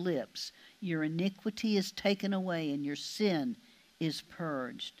touched your lips. Your iniquity is taken away, and your sin is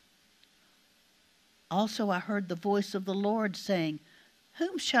purged. Also I heard the voice of the Lord saying,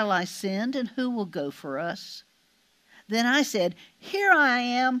 Whom shall I send, and who will go for us? Then I said, Here I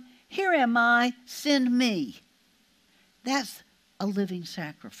am, Here am I, send me. That's a living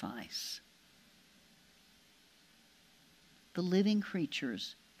sacrifice. The living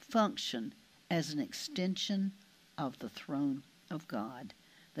creatures function as an extension of the throne of God.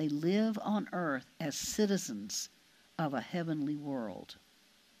 They live on earth as citizens of a heavenly world.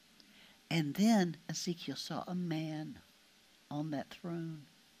 And then Ezekiel saw a man on that throne.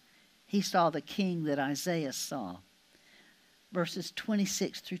 He saw the king that Isaiah saw. Verses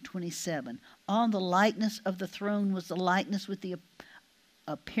 26 through 27. On the likeness of the throne was the likeness with the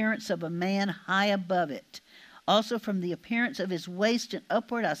appearance of a man high above it. Also from the appearance of his waist and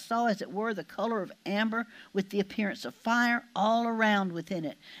upward I saw as it were the color of amber with the appearance of fire all around within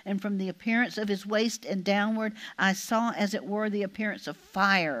it. And from the appearance of his waist and downward I saw as it were the appearance of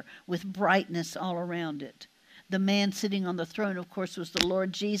fire with brightness all around it. The man sitting on the throne, of course, was the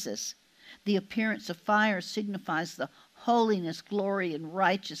Lord Jesus. The appearance of fire signifies the holiness, glory, and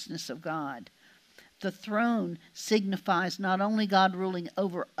righteousness of God. The throne signifies not only God ruling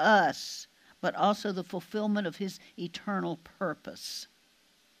over us, but also the fulfillment of his eternal purpose.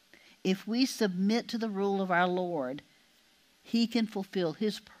 If we submit to the rule of our Lord, he can fulfill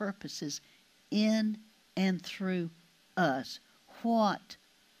his purposes in and through us. What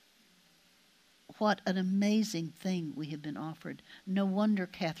an amazing thing we have been offered. No wonder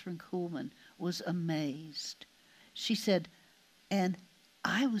Catherine Kuhlman was amazed. She said, and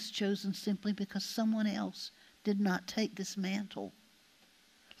I was chosen simply because someone else did not take this mantle.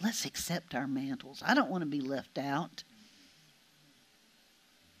 Let's accept our mantles. I don't want to be left out.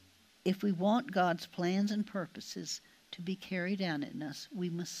 If we want God's plans and purposes to be carried out in us, we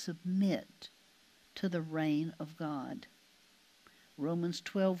must submit to the reign of God. Romans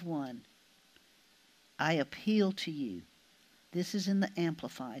 12:1. I appeal to you, this is in the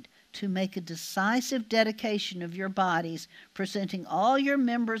Amplified, to make a decisive dedication of your bodies, presenting all your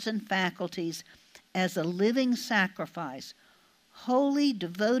members and faculties as a living sacrifice, holy,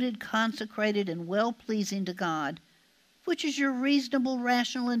 devoted, consecrated, and well-pleasing to God, which is your reasonable,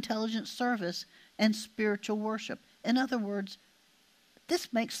 rational, intelligent service and spiritual worship. In other words,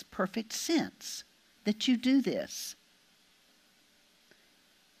 this makes perfect sense that you do this.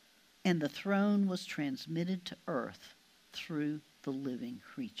 And the throne was transmitted to earth through the living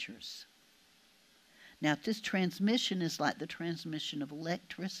creatures. Now, this transmission is like the transmission of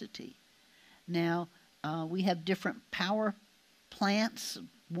electricity. Now, we have different power plants,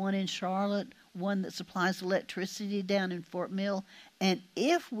 one in Charlotte, one that supplies electricity down in Fort Mill. And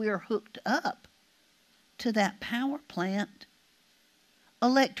if we're hooked up to that power plant,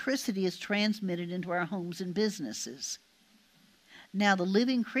 electricity is transmitted into our homes and businesses. Now, the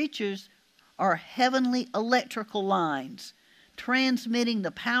living creatures are heavenly electrical lines transmitting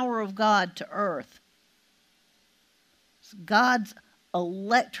the power of God to earth. It's God's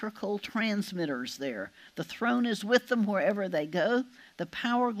electrical transmitters there. The throne is with them wherever they go. The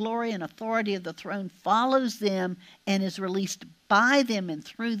power, glory, and authority of the throne follows them and is released by them and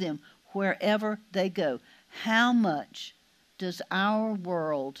through them wherever they go. How much does our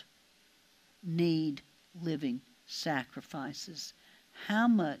world need living sacrifices? How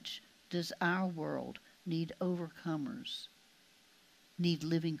much does our world need overcomers, need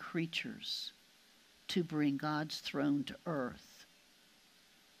living creatures to bring God's throne to earth?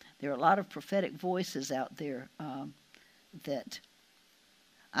 There are a lot of prophetic voices out there that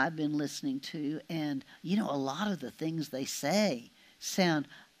I've been listening to, and, a lot of the things they say sound,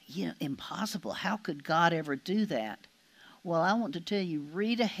 impossible. How could God ever do that? Well, I want to tell you,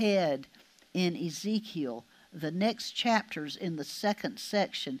 read ahead in Ezekiel, the next chapters in the second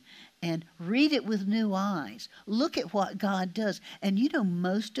section, and read it with new eyes. Look at what God does. And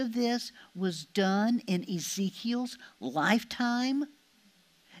most of this was done in Ezekiel's lifetime.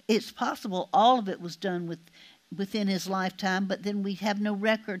 It's possible all of it was done within his lifetime, but then we have no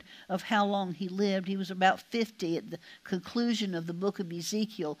record of how long he lived. He was about 50 at the conclusion of the book of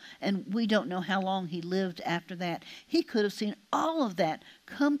Ezekiel, and we don't know how long he lived after that. He could have seen all of that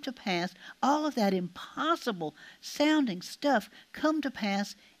come to pass, all of that impossible sounding stuff come to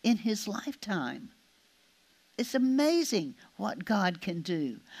pass in his lifetime. It's amazing what God can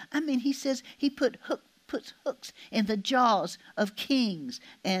do. He says he puts hooks in the jaws of kings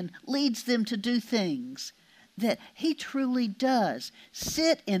and leads them to do things that he truly does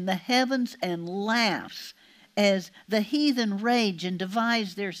sit in the heavens and laughs as the heathen rage and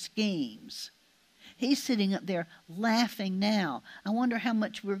devise their schemes. He's sitting up there laughing now. I wonder how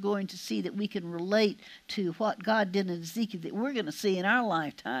much we're going to see that we can relate to what God did in Ezekiel that we're going to see in our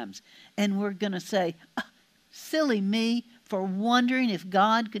lifetimes. And we're going to say, oh, silly me for wondering if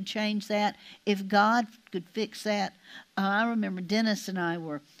God could change that, if God could fix that. I remember Dennis and I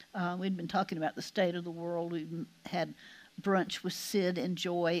were We'd been talking about the state of the world. We had brunch with Sid and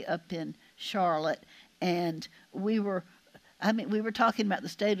Joy up in Charlotte, and we were talking about the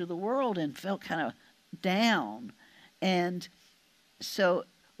state of the world and felt kind of down. And so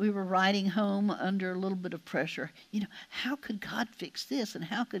we were riding home under a little bit of pressure. How could God fix this and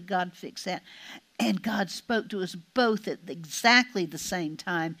how could God fix that? And God spoke to us both at exactly the same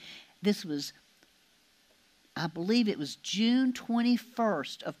time. This was, I believe it was June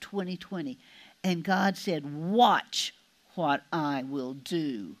 21st of 2020. And God said, watch what I will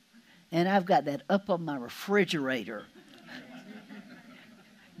do. And I've got that up on my refrigerator.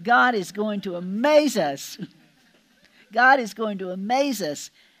 God is going to amaze us. God is going to amaze us.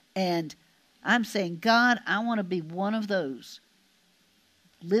 And I'm saying, God, I want to be one of those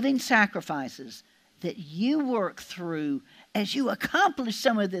living sacrifices that you work through as you accomplish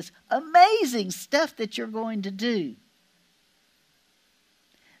some of this amazing stuff that you're going to do.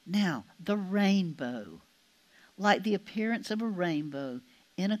 Now, the rainbow. Like the appearance of a rainbow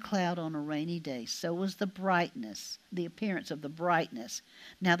in a cloud on a rainy day, so was the brightness, the appearance of the brightness.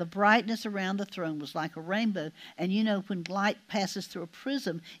 Now, the brightness around the throne was like a rainbow. And when light passes through a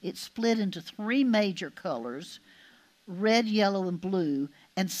prism, it's split into 3 major colors, red, yellow, and blue,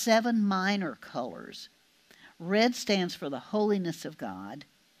 and 7 minor colors. Red stands for the holiness of God,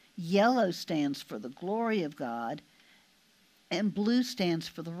 yellow stands for the glory of God, and blue stands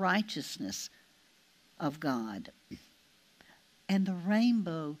for the righteousness of God. And the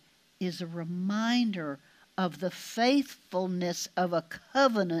rainbow is a reminder of the faithfulness of a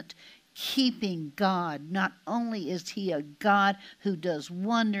covenant-keeping God. Not only is he a God who does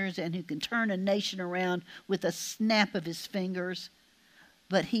wonders and who can turn a nation around with a snap of his fingers,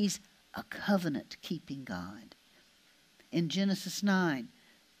 but he's a covenant-keeping God. In Genesis 9,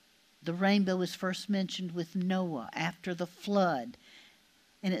 the rainbow is first mentioned with Noah after the flood.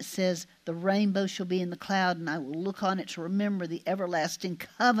 And it says, the rainbow shall be in the cloud, and I will look on it to remember the everlasting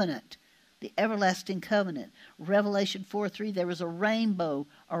covenant. The everlasting covenant. Revelation 4:3, there was a rainbow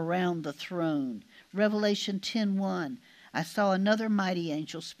around the throne. Revelation 10:1, I saw another mighty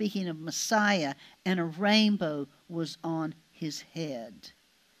angel speaking of Messiah, and a rainbow was on his head.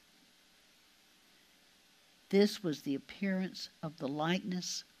 This was the appearance of the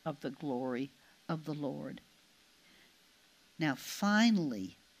likeness of the glory of the Lord. Now,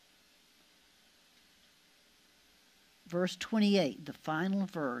 finally, verse 28, the final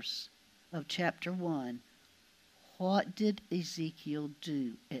verse of chapter 1, what did Ezekiel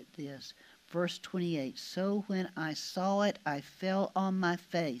do at this? Verse 28, so when I saw it, I fell on my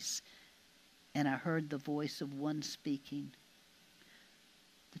face, and I heard the voice of one speaking.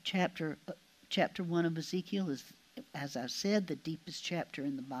 The chapter 1 of Ezekiel is, as I've said, the deepest chapter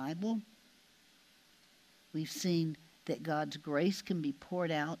in the Bible. We've seen that God's grace can be poured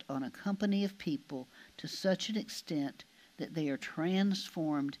out on a company of people to such an extent that they are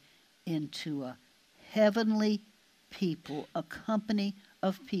transformed into a heavenly people, a company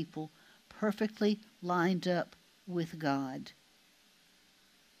of people perfectly lined up with God.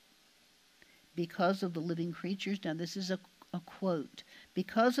 Because of the living creatures, now this is a quote,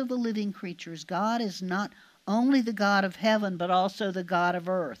 because of the living creatures, God is not only the God of heaven, but also the God of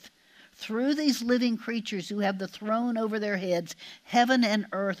earth. Through these living creatures who have the throne over their heads, heaven and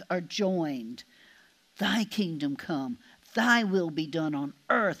earth are joined. Thy kingdom come, thy will be done on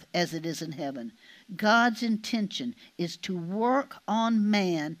earth as it is in heaven. God's intention is to work on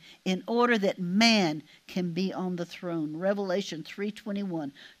man in order that man can be on the throne. Revelation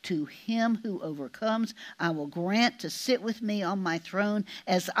 3:21, to him who overcomes, I will grant to sit with me on my throne,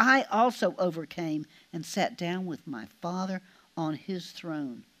 as I also overcame and sat down with my Father on his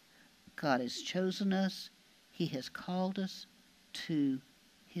throne. God has chosen us. He has called us to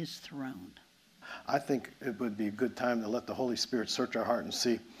his throne. I think it would be a good time to let the Holy Spirit search our heart and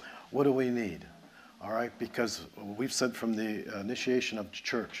see, what do we need? All right, because we've said from the initiation of the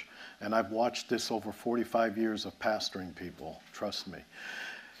church, and I've watched this over 45 years of pastoring people, trust me,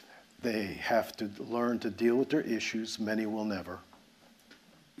 they have to learn to deal with their issues. Many will never.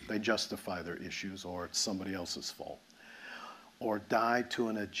 They justify their issues, or it's somebody else's fault. Or die to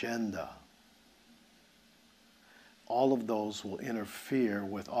an agenda. All of those will interfere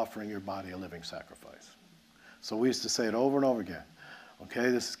with offering your body a living sacrifice. So we used to say it over and over again. Okay,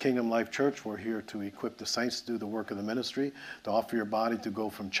 this is Kingdom Life Church. We're here to equip the saints to do the work of the ministry, to offer your body to go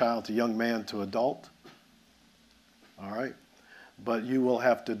from child to young man to adult. All right? But you will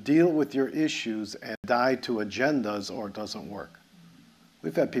have to deal with your issues and die to agendas, or it doesn't work.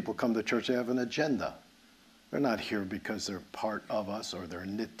 We've had people come to church, they have an agenda. They're not here because they're part of us or they're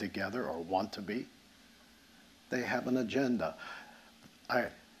knit together or want to be. They have an agenda.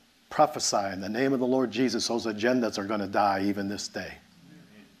 prophesy in the name of the Lord Jesus, those agendas are going to die even this day.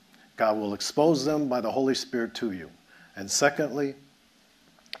 God will expose them by the Holy Spirit to you. And secondly,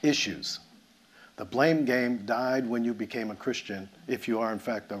 issues. The blame game died when you became a Christian, if you are in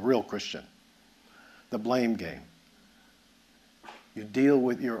fact a real Christian. The blame game. You deal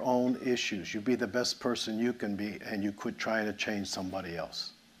with your own issues. You be the best person you can be, and you quit trying to change somebody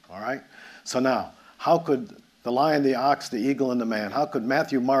else. All right? So now, how could the lion, the ox, the eagle, and the man, how could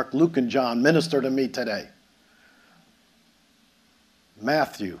Matthew, Mark, Luke, and John minister to me today?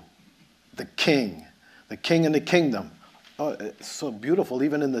 Matthew, the king and the kingdom. Oh, it's so beautiful.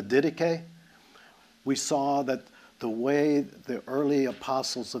 Even in the Didache, we saw that the way the early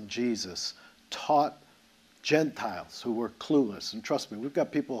apostles of Jesus taught Gentiles who were clueless. And trust me, we've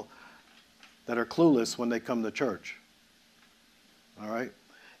got people that are clueless when they come to church. All right?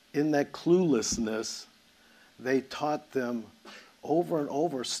 In that cluelessness, they taught them over and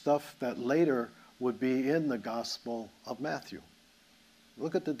over stuff that later would be in the Gospel of Matthew.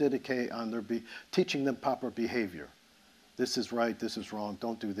 Look at the Didache on their teaching them proper behavior. This is right, this is wrong,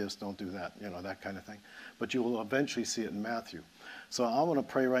 don't do this, don't do that, you know, that kind of thing. But you will eventually see it in Matthew. So I want to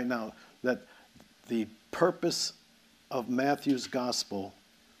pray right now that the purpose of Matthew's gospel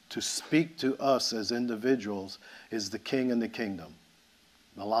to speak to us as individuals is the king and the kingdom,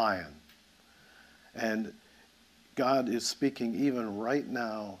 the lion. And God is speaking even right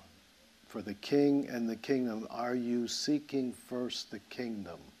now for the king and the kingdom. Are you seeking first the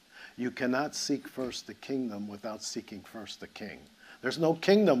kingdom? You cannot seek first the kingdom without seeking first the king. There's no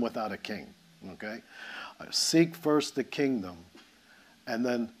kingdom without a king, okay? Seek first the kingdom, and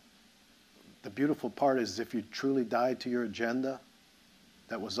then the beautiful part is if you truly died to your agenda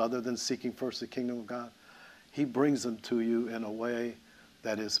that was other than seeking first the kingdom of God, he brings them to you in a way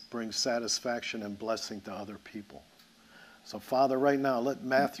that brings satisfaction and blessing to other people. So Father, right now, let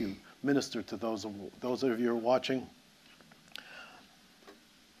Matthew minister to those of you who are watching.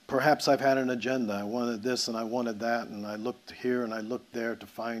 Perhaps I've had an agenda. I wanted this and I wanted that, and I looked here and I looked there to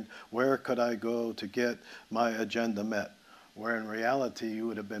find where could I go to get my agenda met. Where in reality you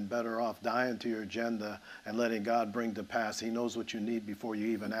would have been better off dying to your agenda and letting God bring to pass. He knows what you need before you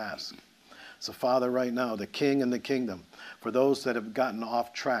even ask. So Father, right now, the king and the kingdom, for those that have gotten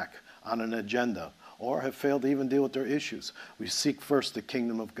off track on an agenda or have failed to even deal with their issues, we seek first the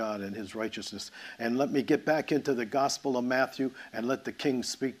kingdom of God and his righteousness. And let me get back into the gospel of Matthew and let the king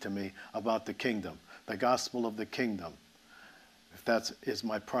speak to me about the kingdom, the gospel of the kingdom. If that is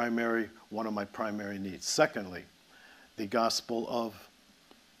one of my primary needs. Secondly, the gospel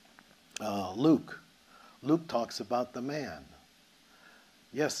of Luke. Luke talks about the man.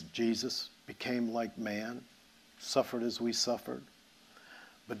 Yes, Jesus became like man, suffered as we suffered.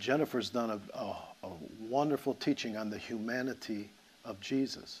 But Jennifer's done a wonderful teaching on the humanity of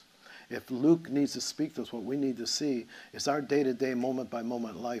Jesus. If Luke needs to speak to us, what we need to see is our day-to-day,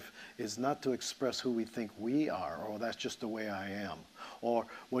 moment-by-moment life is not to express who we think we are, or that's just the way I am. Or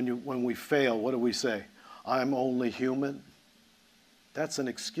when we fail, what do we say? I'm only human. That's an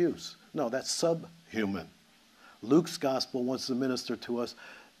excuse. No, that's subhuman. Luke's gospel wants to minister to us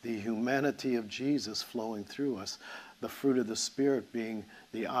the humanity of Jesus flowing through us, the fruit of the Spirit being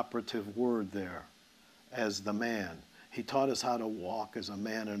the operative word there as the man. He taught us how to walk as a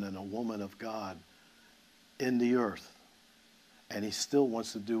man and a woman of God in the earth, and he still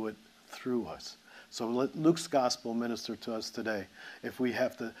wants to do it through us. So let Luke's gospel minister to us today. If we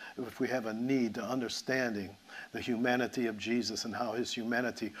have a need to understanding the humanity of Jesus and how his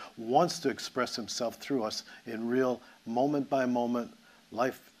humanity wants to express himself through us in real moment-by-moment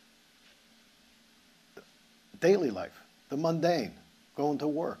life, daily life, the mundane, going to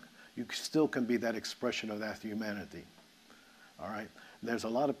work, you still can be that expression of that humanity. All right? There's a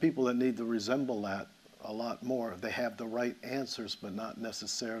lot of people that need to resemble that a lot more. They have the right answers, but not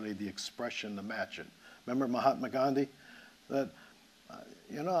necessarily the expression to match it. Remember Mahatma Gandhi? That,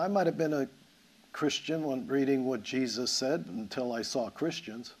 I might have been a Christian when reading what Jesus said until I saw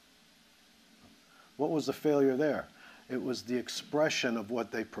Christians. What was the failure there? It was the expression of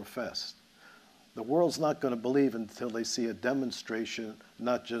what they professed. The world's not going to believe until they see a demonstration,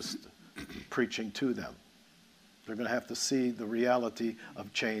 not just preaching to them. They're going to have to see the reality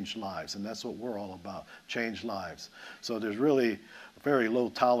of changed lives, and that's what we're all about, changed lives. So there's really very low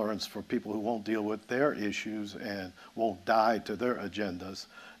tolerance for people who won't deal with their issues and won't die to their agendas.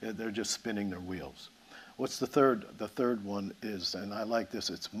 They're just spinning their wheels. What's the third? The third one is, and I like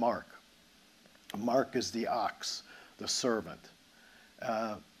this, it's Mark. Mark is the ox, the servant.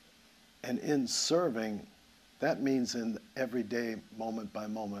 And in serving, that means in everyday,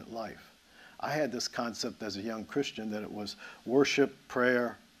 moment-by-moment life. I had this concept as a young Christian that it was worship,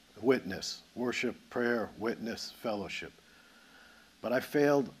 prayer, witness, worship, prayer, witness, fellowship. But I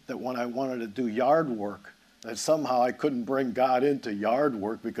failed that when I wanted to do yard work, that somehow I couldn't bring God into yard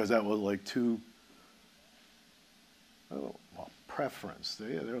work because that was like too, preference.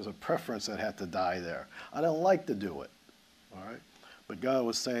 There was a preference that had to die there. I don't like to do it, all right? But God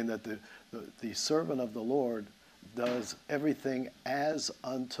was saying that the servant of the Lord does everything as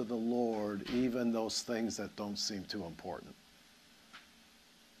unto the Lord, even those things that don't seem too important.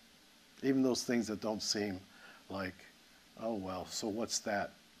 Even those things that don't seem like, oh, well, so what's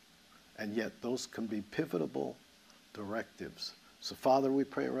that? And yet those can be pivotal directives. So, Father, we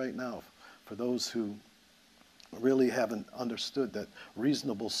pray right now for those who really haven't understood that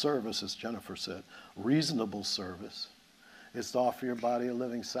reasonable service, as Jennifer said, reasonable service is to offer your body a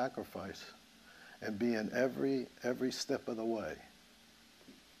living sacrifice and be in every step of the way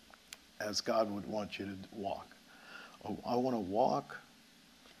as God would want you to walk. I want to walk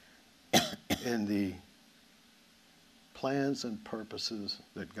in the plans and purposes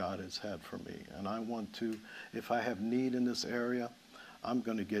that God has had for me. And I want to, if I have need in this area, I'm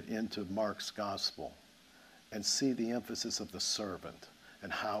going to get into Mark's gospel and see the emphasis of the servant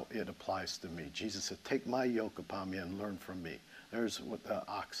and how it applies to me. Jesus said, take my yoke upon me and learn from me. There's what the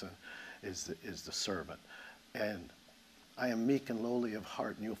oxen is the servant. And I am meek and lowly of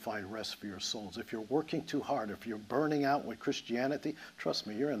heart, and you'll find rest for your souls. If you're working too hard, if you're burning out with Christianity, trust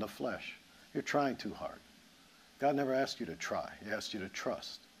me, you're in the flesh. You're trying too hard. God never asked you to try. He asked you to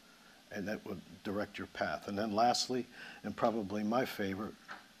trust, and that would direct your path. And then lastly, and probably my favorite,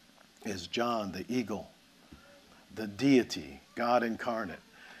 is John, the eagle, the deity, God incarnate.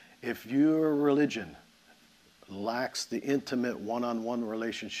 If your religion lacks the intimate one-on-one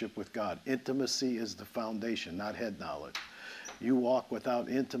relationship with God, intimacy is the foundation, not head knowledge. You walk without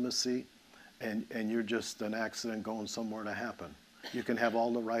intimacy, and you're just an accident going somewhere to happen. You can have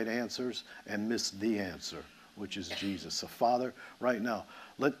all the right answers and miss the answer, which is Jesus. So, Father, right now,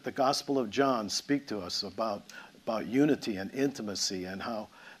 let the Gospel of John speak to us about unity and intimacy, and how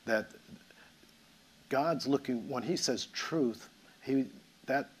that God's looking, when he says truth,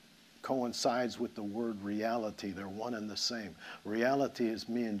 that coincides with the word reality. They're one and the same. Reality is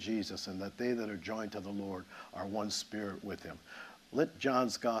me and Jesus, and that they that are joined to the Lord are one spirit with him. Let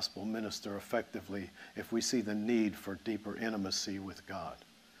John's gospel minister effectively if we see the need for deeper intimacy with God.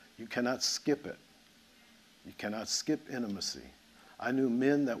 You cannot skip it. You cannot skip intimacy. I knew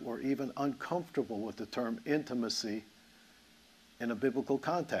men that were even uncomfortable with the term intimacy in a biblical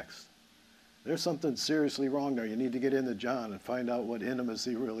context. There's something seriously wrong there. You need to get into John and find out what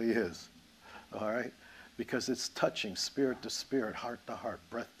intimacy really is. All right? Because it's touching spirit to spirit, heart to heart,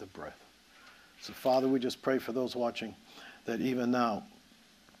 breath to breath. So, Father, we just pray for those watching that even now,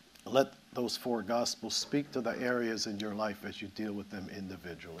 let those four gospels speak to the areas in your life as you deal with them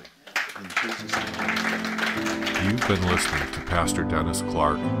individually. In Jesus' name. You've been listening to Pastor Dennis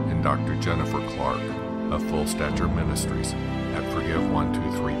Clark and Dr. Jennifer Clark of Full Stature Ministries at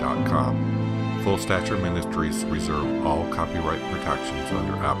Forgive123.com. Full Stature Ministries reserve all copyright protections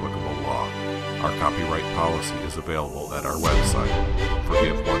under applicable law. Our copyright policy is available at our website,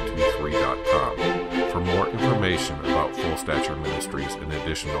 Forgive123.com. For more information about Full Stature Ministries and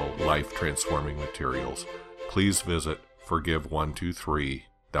additional life-transforming materials, please visit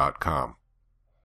Forgive123.com.